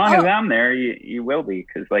 And as long as I'm there, you will be,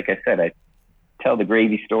 because like I said, I tell the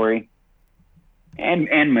gravy story and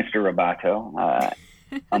Mr. Roboto,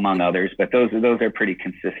 among others, but those are pretty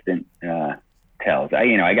consistent tells.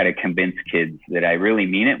 I got to convince kids that I really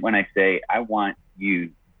mean it when I say I want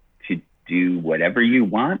you to do whatever you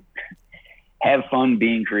want, have fun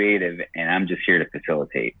being creative, and I'm just here to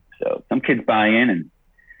facilitate. So some kids buy in, and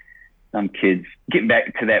some kids get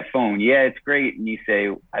back to that phone. Yeah, it's great. And you say,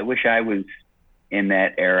 I wish I was in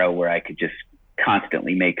that era where I could just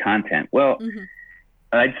constantly make content. Well,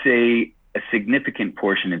 I'd say a significant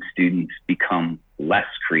portion of students become less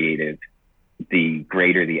creative the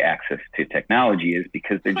greater the access to technology is,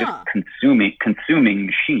 because they're just consuming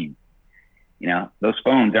machines. Those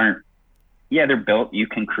phones aren't, they're built, you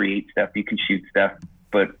can create stuff, you can shoot stuff,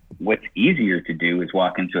 but what's easier to do is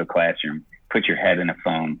walk into a classroom, put your head in a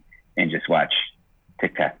phone, and just watch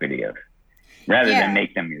TikTok videos rather than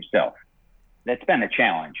make them yourself. That's been a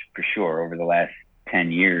challenge for sure over the last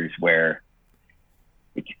 10 years, where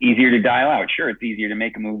it's easier to dial out. Sure, it's easier to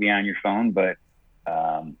make a movie on your phone, but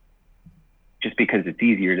just because it's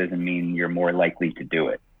easier doesn't mean you're more likely to do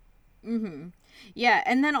it. Yeah,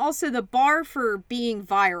 and then also the bar for being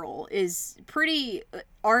viral is pretty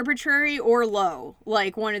arbitrary or low.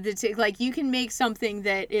 Like one of the like you can make something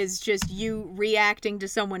that is just you reacting to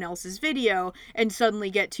someone else's video and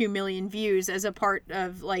suddenly get 2 million views as a part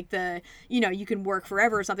of like the, you can work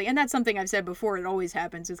forever or something. And that's something I've said before. It always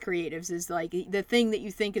happens with creatives, is like the thing that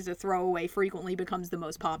you think is a throwaway frequently becomes the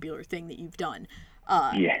most popular thing that you've done.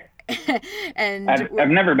 And I've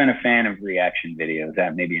never been a fan of reaction videos.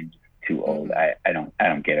 That maybe I'm too old. I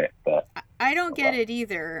don't get it, but I don't get it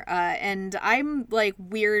either. And I'm like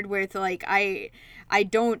weird with like I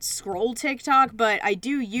don't scroll TikTok, but I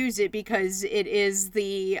do use it because it is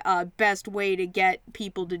the best way to get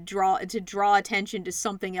people to draw attention to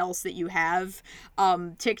something else that you have.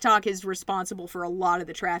 TikTok is responsible for a lot of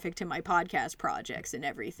the traffic to my podcast projects and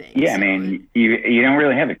everything. Yeah, so, I mean, you don't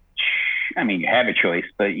really have you have a choice,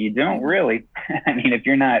 but you don't really. I mean, if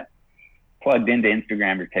you're not plugged into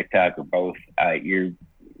Instagram or TikTok or both, you're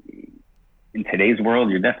in today's world,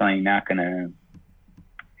 you're definitely not going to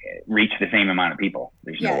reach the same amount of people.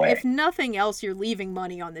 There's no way. If nothing else, you're leaving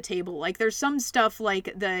money on the table. Like there's some stuff like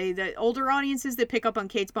the older audiences that pick up on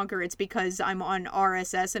Kate's Bunker, it's because I'm on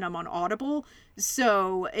RSS and I'm on Audible.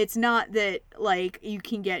 So it's not that like you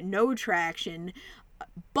can get no traction,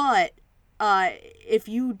 but if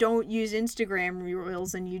you don't use Instagram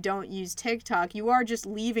Reels and you don't use TikTok, you are just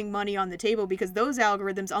leaving money on the table, because those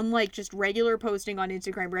algorithms, unlike just regular posting on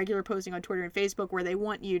Instagram, regular posting on Twitter and Facebook, where they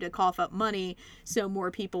want you to cough up money so more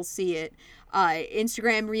people see it,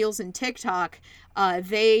 Instagram Reels and TikTok,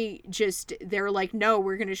 they're like, no,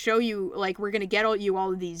 we're going to show you, like, we're going to get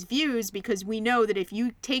all of these views, because we know that if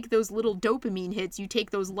you take those little dopamine hits, you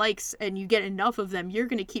take those likes and you get enough of them, you're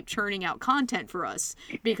going to keep churning out content for us,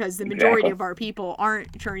 because the majority of our people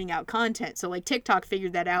aren't churning out content. So like TikTok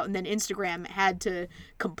figured that out, and then Instagram had to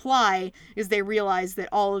comply, because they realized that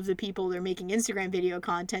all of the people that are making Instagram video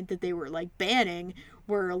content that they were like banning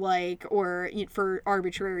were like, or for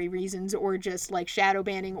arbitrary reasons, or just like shadow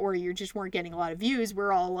banning, or you just weren't getting a lot of views,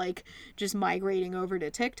 we're all like just migrating over to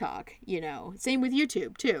TikTok. Same with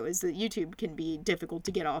YouTube too, is that YouTube can be difficult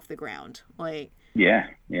to get off the ground. Like yeah.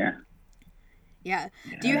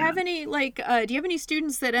 Do you have any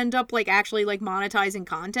students that end up like actually like monetizing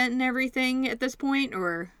content and everything at this point,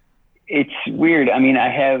 or? It's weird. I mean, I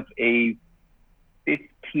have a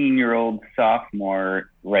 15-year-old sophomore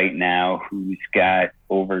right now who's got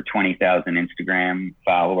over 20,000 Instagram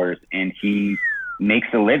followers, and he makes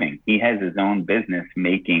a living. He has his own business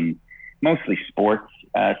making mostly sports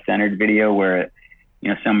centered video, where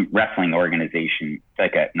some wrestling organization,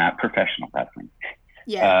 like not professional wrestling,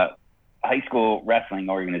 high school wrestling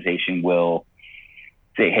organization will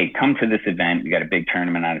say, hey, come to this event. We got a big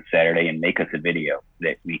tournament on a Saturday, and make us a video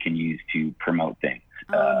that we can use to promote things.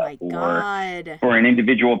 Oh my God. Or an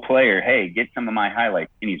individual player, hey, get some of my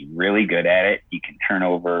highlights. And he's really good at it. He can turn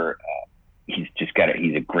over. He's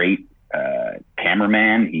a great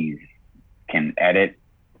cameraman. He can edit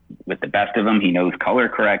with the best of them. He knows color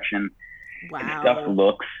correction. Wow. And stuff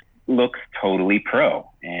looks totally pro.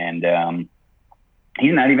 And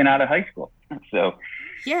he's not even out of high school. So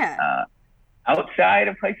yeah. Outside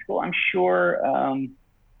of high school, I'm sure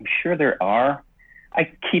there are.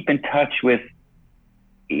 I keep in touch with,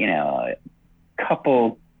 a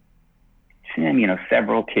couple,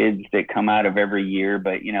 several kids that come out of every year,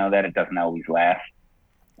 but that it doesn't always last.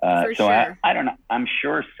 For so sure. I don't know. I'm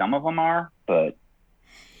sure some of them are, but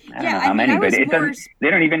I don't know I how many. But they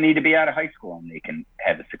don't even need to be out of high school, and they can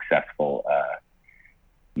have a successful,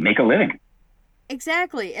 make a living.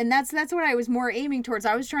 Exactly. And that's what I was more aiming towards.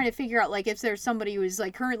 I was trying to figure out, like, if there's somebody who's,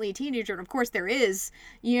 like, currently a teenager, and of course there is,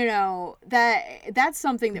 that's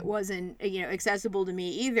something that wasn't, accessible to me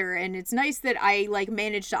either. And it's nice that I, like,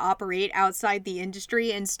 managed to operate outside the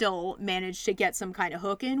industry and still managed to get some kind of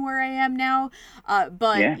hook in where I am now.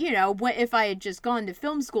 But if I had just gone to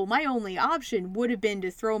film school, my only option would have been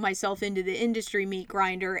to throw myself into the industry meat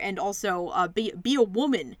grinder and also be a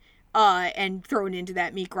woman. And thrown into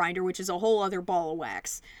that meat grinder, which is a whole other ball of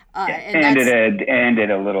wax. And at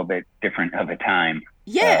a little bit different of a time.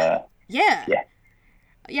 Yeah.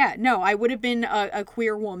 No, I would have been a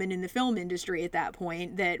queer woman in the film industry at that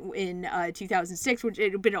point. That in 2006, which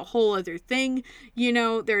it had been a whole other thing.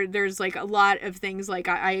 There's like a lot of things, like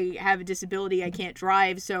I have a disability, I can't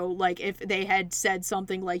drive. So like if they had said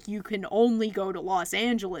something like you can only go to Los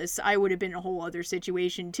Angeles, I would have been in a whole other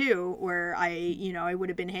situation too, where I would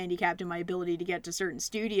have been handicapped in my ability to get to certain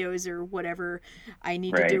studios or whatever I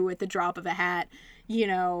need to do with the drop of a hat.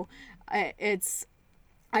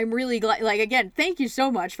 I'm really glad, like, again, thank you so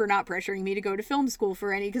much for not pressuring me to go to film school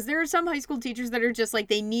for any, because there are some high school teachers that are just like,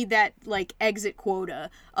 they need that, like, exit quota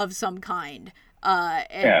of some kind.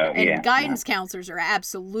 And guidance counselors are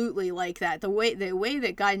absolutely like that. The way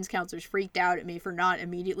that guidance counselors freaked out at me for not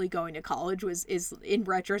immediately going to college is in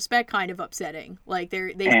retrospect kind of upsetting. Like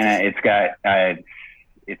it's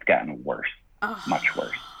gotten worse, much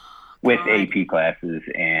worse with AP classes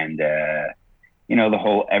and there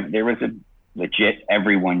was a legit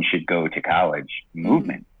everyone should go to college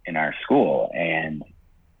movement in our school, and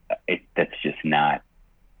that's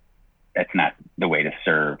not the way to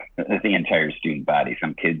serve the entire student body.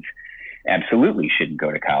 Some kids absolutely shouldn't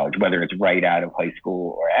go to college, whether it's right out of high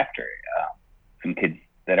school or after. Some kids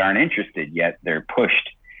that aren't interested yet, they're pushed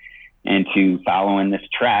into following this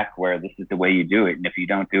track where this is the way you do it, and if you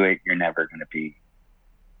don't do it, you're never going to be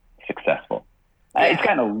successful. It's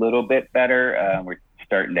gotten a little bit better. We're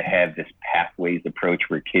starting to have this pathways approach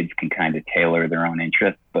where kids can kind of tailor their own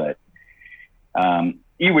interests, but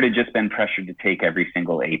you would have just been pressured to take every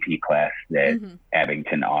single AP class that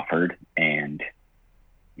Abington offered, and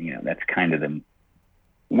that's kind of the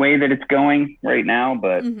way that it's going right now.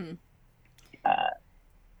 But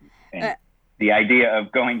the idea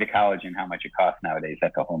of going to college and how much it costs nowadays,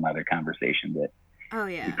 that's a whole other conversation that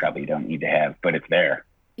we probably don't need to have, but it's there.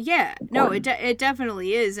 Yeah, no, it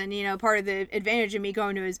definitely is. And, part of the advantage of me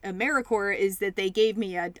going to AmeriCorps is that they gave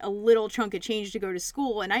me a little chunk of change to go to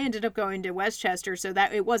school. And I ended up going to Westchester, so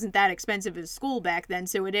that it wasn't that expensive of school back then.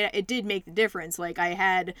 So it did make the difference. Like I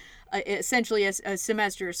had essentially a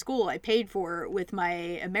semester of school I paid for with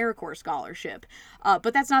my AmeriCorps scholarship.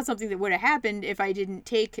 But that's not something that would have happened if I didn't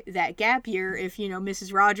take that gap year. If,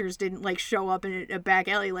 Mrs. Rogers didn't like show up in a back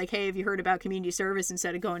alley like, hey, have you heard about community service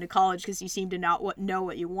instead of going to college because you seem to not know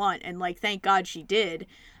what you want. And like, thank God she did,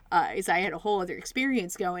 is I had a whole other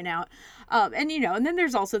experience going out. And then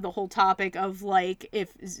there's also the whole topic of like,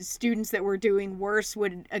 if students that were doing worse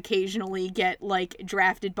would occasionally get like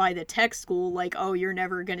drafted by the tech school, like, oh, you're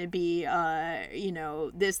never going to be,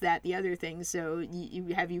 this, that, the other thing. So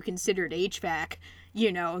have you considered HVAC,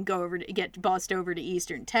 and go over to get bussed over to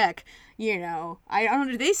Eastern Tech, I don't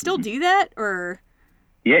know. Do they still do that or?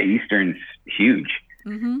 Yeah. Eastern's huge.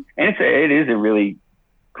 And it is a really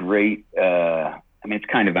great, it's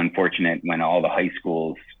kind of unfortunate when all the high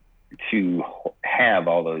schools to have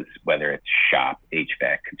all those, whether it's shop,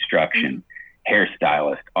 HVAC, construction,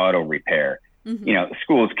 hairstylist, auto repair,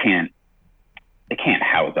 schools can't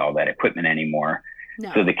house all that equipment anymore.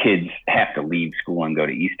 No. So the kids have to leave school and go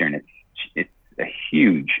to Eastern. It's a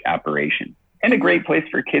huge operation and a great place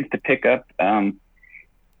for kids to pick up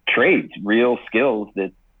trades, real skills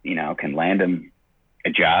that, can land them a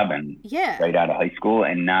job and Yeah. right out of high school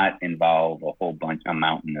and not involve a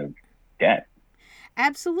mountain of debt.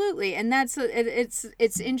 Absolutely, and that's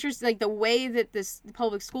it's interesting, like the way that this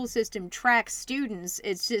public school system tracks students.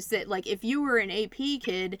 It's just that, like, if you were an AP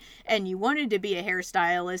kid and you wanted to be a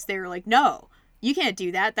hairstylist, they were like, no, you can't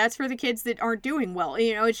do that. That's for the kids that aren't doing well.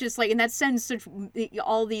 You know, it's just like, and that sends such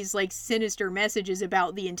all these like sinister messages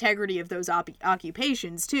about the integrity of those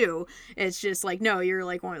occupations too. It's just like, no, you're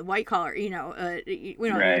like one white collar. You know, we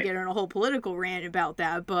don't need to get on a whole political rant about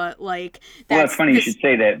that, but like, well, it's funny you should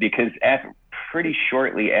say that, because pretty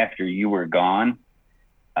shortly after you were gone,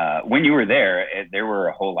 when you were there were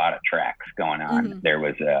a whole lot of tracks going on. Mm-hmm. There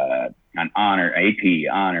was an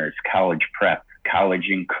AP honors, college prep, college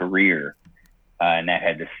and career. And that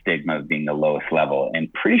had the stigma of being the lowest level.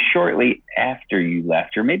 And pretty shortly after you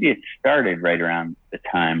left, or maybe it started right around the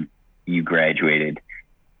time you graduated,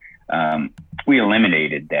 we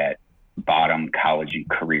eliminated that bottom college and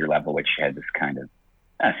career level, which had this kind of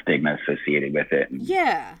stigma associated with it. And,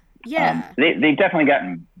 yeah. They've definitely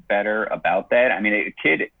gotten better about that. I mean, a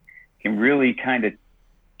kid can really kind of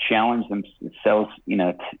challenge themselves, you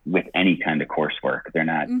know, with any kind of coursework. They're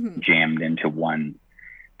not jammed into one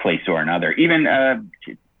place or another. Even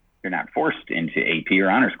they're not forced into AP or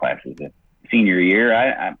honors classes. Senior year,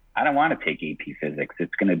 I don't want to take AP physics.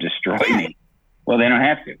 It's going to destroy me. Well, they don't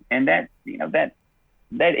have to, and that, you know, that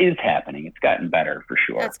is happening. It's gotten better for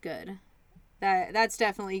sure. That's good. That's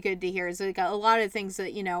definitely good to hear. It's like a lot of things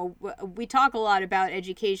that, you know, we talk a lot about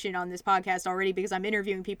education on this podcast already, because I'm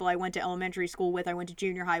interviewing people I went to elementary school with, I went to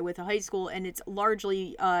junior high with, a high school, and it's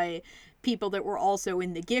largely people that were also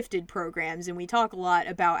in the gifted programs. And we talk a lot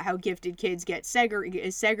about how gifted kids get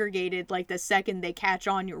segregated like the second they catch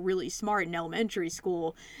on you're really smart in elementary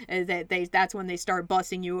school. That's when they start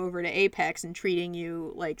busing you over to Apex and treating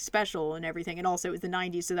you like special and everything. And also it was the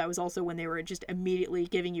 90s, so that was also when they were just immediately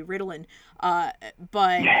giving you Ritalin.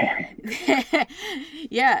 But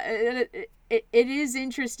yeah, it is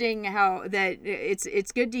interesting how that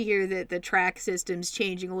it's good to hear that the track system's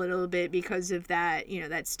changing a little bit because of that, you know,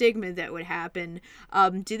 that stigma that would happen.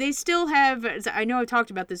 Do they still have, I know I've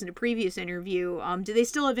talked about this in a previous interview, do they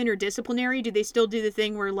still have interdisciplinary? Do they still do the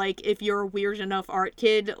thing where, like, if you're a weird enough art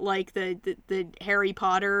kid, like the Harry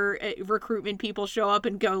Potter recruitment people show up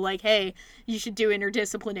and go like, hey, you should do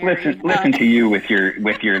interdisciplinary? Listen to you with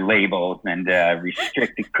your labels and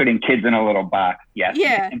putting kids in a little box. Yes,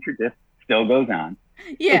 yeah. Interdisciplinary still goes on.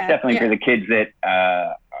 Yeah, it's definitely for the kids that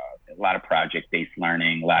a lot of project-based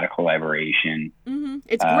learning, a lot of collaboration. Mm-hmm.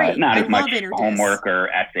 It's great. Not as much homework or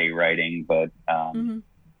essay writing, but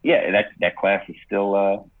yeah, that class is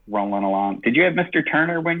still rolling along. Did you have Mr.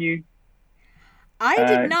 Turner when you? I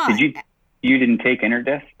did not. You didn't take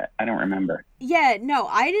interdis? I don't remember. Yeah, no,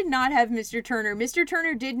 I did not have Mr. Turner. Mr.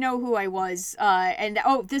 Turner did know who I was. And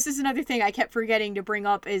this is another thing I kept forgetting to bring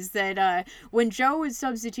up, is that when Joe was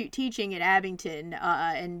substitute teaching at Abington,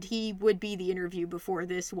 and he would be the interview before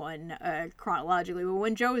this one, chronologically, but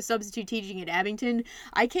when Joe was substitute teaching at Abington,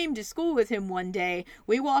 I came to school with him one day.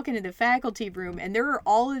 We walk into the faculty room, and there were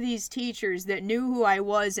all of these teachers that knew who I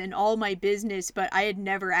was and all my business, but I had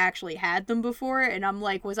never actually had them before. And I'm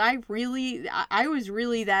like, was I was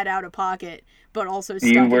really that out of pocket, but also stuck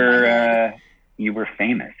in my head. You were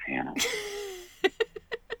famous, Hannah.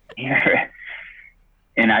 Yeah.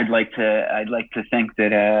 And I'd like to think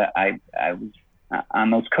that I was on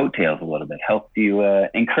those coattails a little bit, helped you,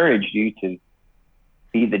 encouraged you to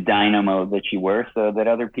be the dynamo that you were, so that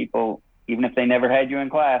other people, even if they never had you in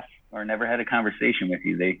class or never had a conversation with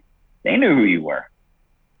you, they knew who you were.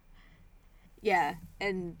 Yeah,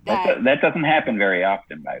 and that doesn't happen very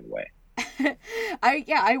often, by the way.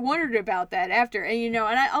 I wondered about that after, and and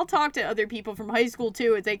I'll talk to other people from high school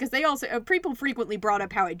too, because they also people frequently brought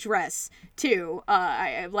up how I dress too.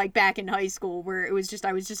 Like back in high school, where I was just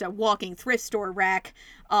a walking thrift store rack.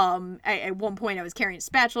 At one point I was carrying a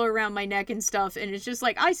spatula around my neck and stuff, and it's just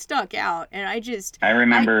like I stuck out, and I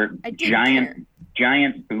remember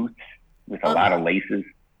giant boots with a lot of laces.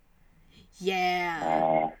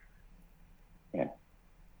 Yeah. Yeah.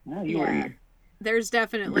 Well, you were. There's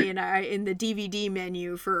definitely in the DVD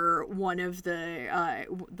menu for one of the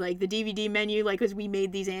like the DVD menu, like, because we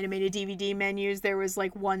made these animated DVD menus, there was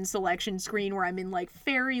like one selection screen where I'm in like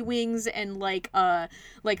fairy wings and like a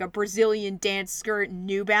Brazilian dance skirt and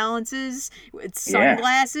New Balances with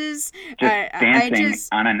sunglasses. Just dancing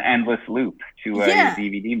on an endless loop. to your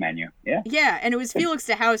DVD menu. Yeah. Yeah, and it was Felix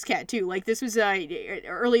the House Cat too. Like this was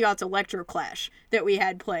early aughts Electroclash that we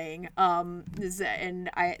had playing.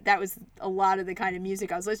 That was a lot of the kind of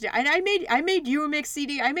music I was listening to. And I made you a mix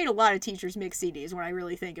CD. I made a lot of teachers mix CDs when I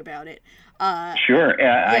really think about it. Sure.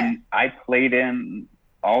 Yeah. I played in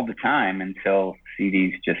all the time until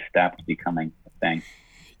CDs just stopped becoming a thing.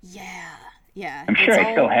 Yeah. I'm sure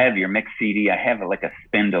I still have your mix CD. I have like a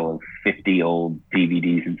spindle of 50 old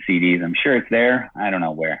DVDs and CDs. I'm sure it's there. I don't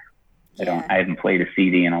know where. Yeah. I haven't played a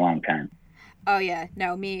CD in a long time. Oh yeah,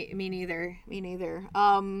 no, me neither.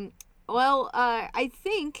 I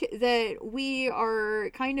think that we are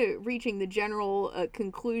kind of reaching the general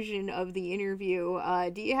conclusion of the interview.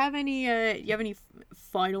 Do you have any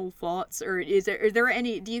final thoughts, or do you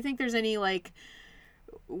think there's any like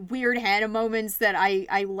weird Hannah moments that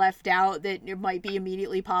I left out that might be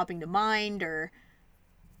immediately popping to mind, or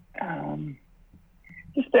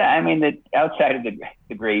that outside of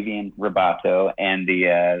the gravy and Roboto and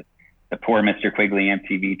the poor Mr. Quigley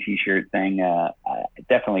MTV t-shirt thing, I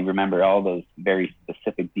definitely remember all those very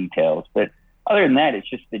specific details, but other than that, it's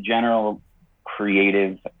just the general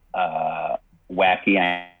creative wacky,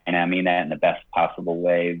 and I mean that in the best possible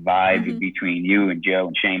way, vibe between you and Joe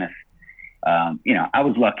and Seamus. I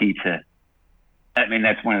was lucky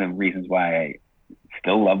that's one of the reasons why I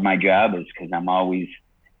still love my job, is because I'm always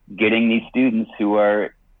getting these students who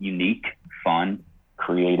are unique, fun,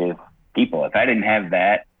 creative people. If I didn't have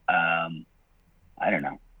that, I don't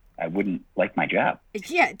know, I wouldn't like my job.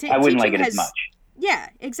 Yeah. I wouldn't like it as much. Yeah,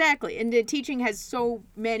 exactly. And the teaching has so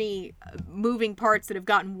many moving parts that have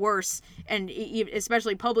gotten worse, and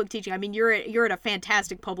especially public teaching. I mean, you're at a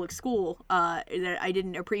fantastic public school that I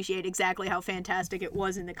didn't appreciate exactly how fantastic it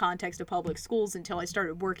was in the context of public schools until I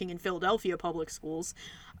started working in Philadelphia public schools.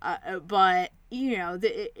 But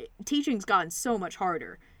teaching's gotten so much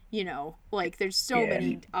harder. Like there's so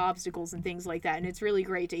many obstacles and things like that, and it's really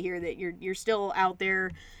great to hear that you're still out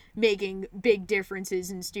there making big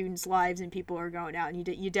differences in students' lives, and people are going out, and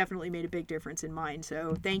you definitely made a big difference in mine.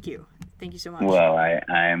 So thank you so much. Well,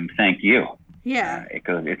 I'm thank you. Yeah,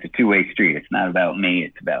 it's a two-way street. It's not about me;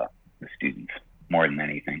 it's about the students more than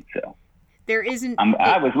anything. So there isn't.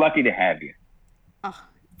 I was lucky to have you. Oh,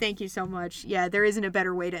 thank you so much. Yeah, there isn't a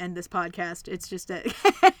better way to end this podcast. It's just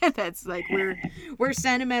that's like we're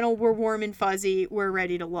sentimental, we're warm and fuzzy, we're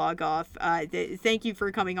ready to log off. Thank you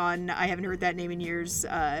for coming on. I haven't heard that name in years.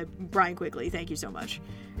 Bryan Quigley, thank you so much.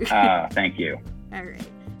 Thank you. All right.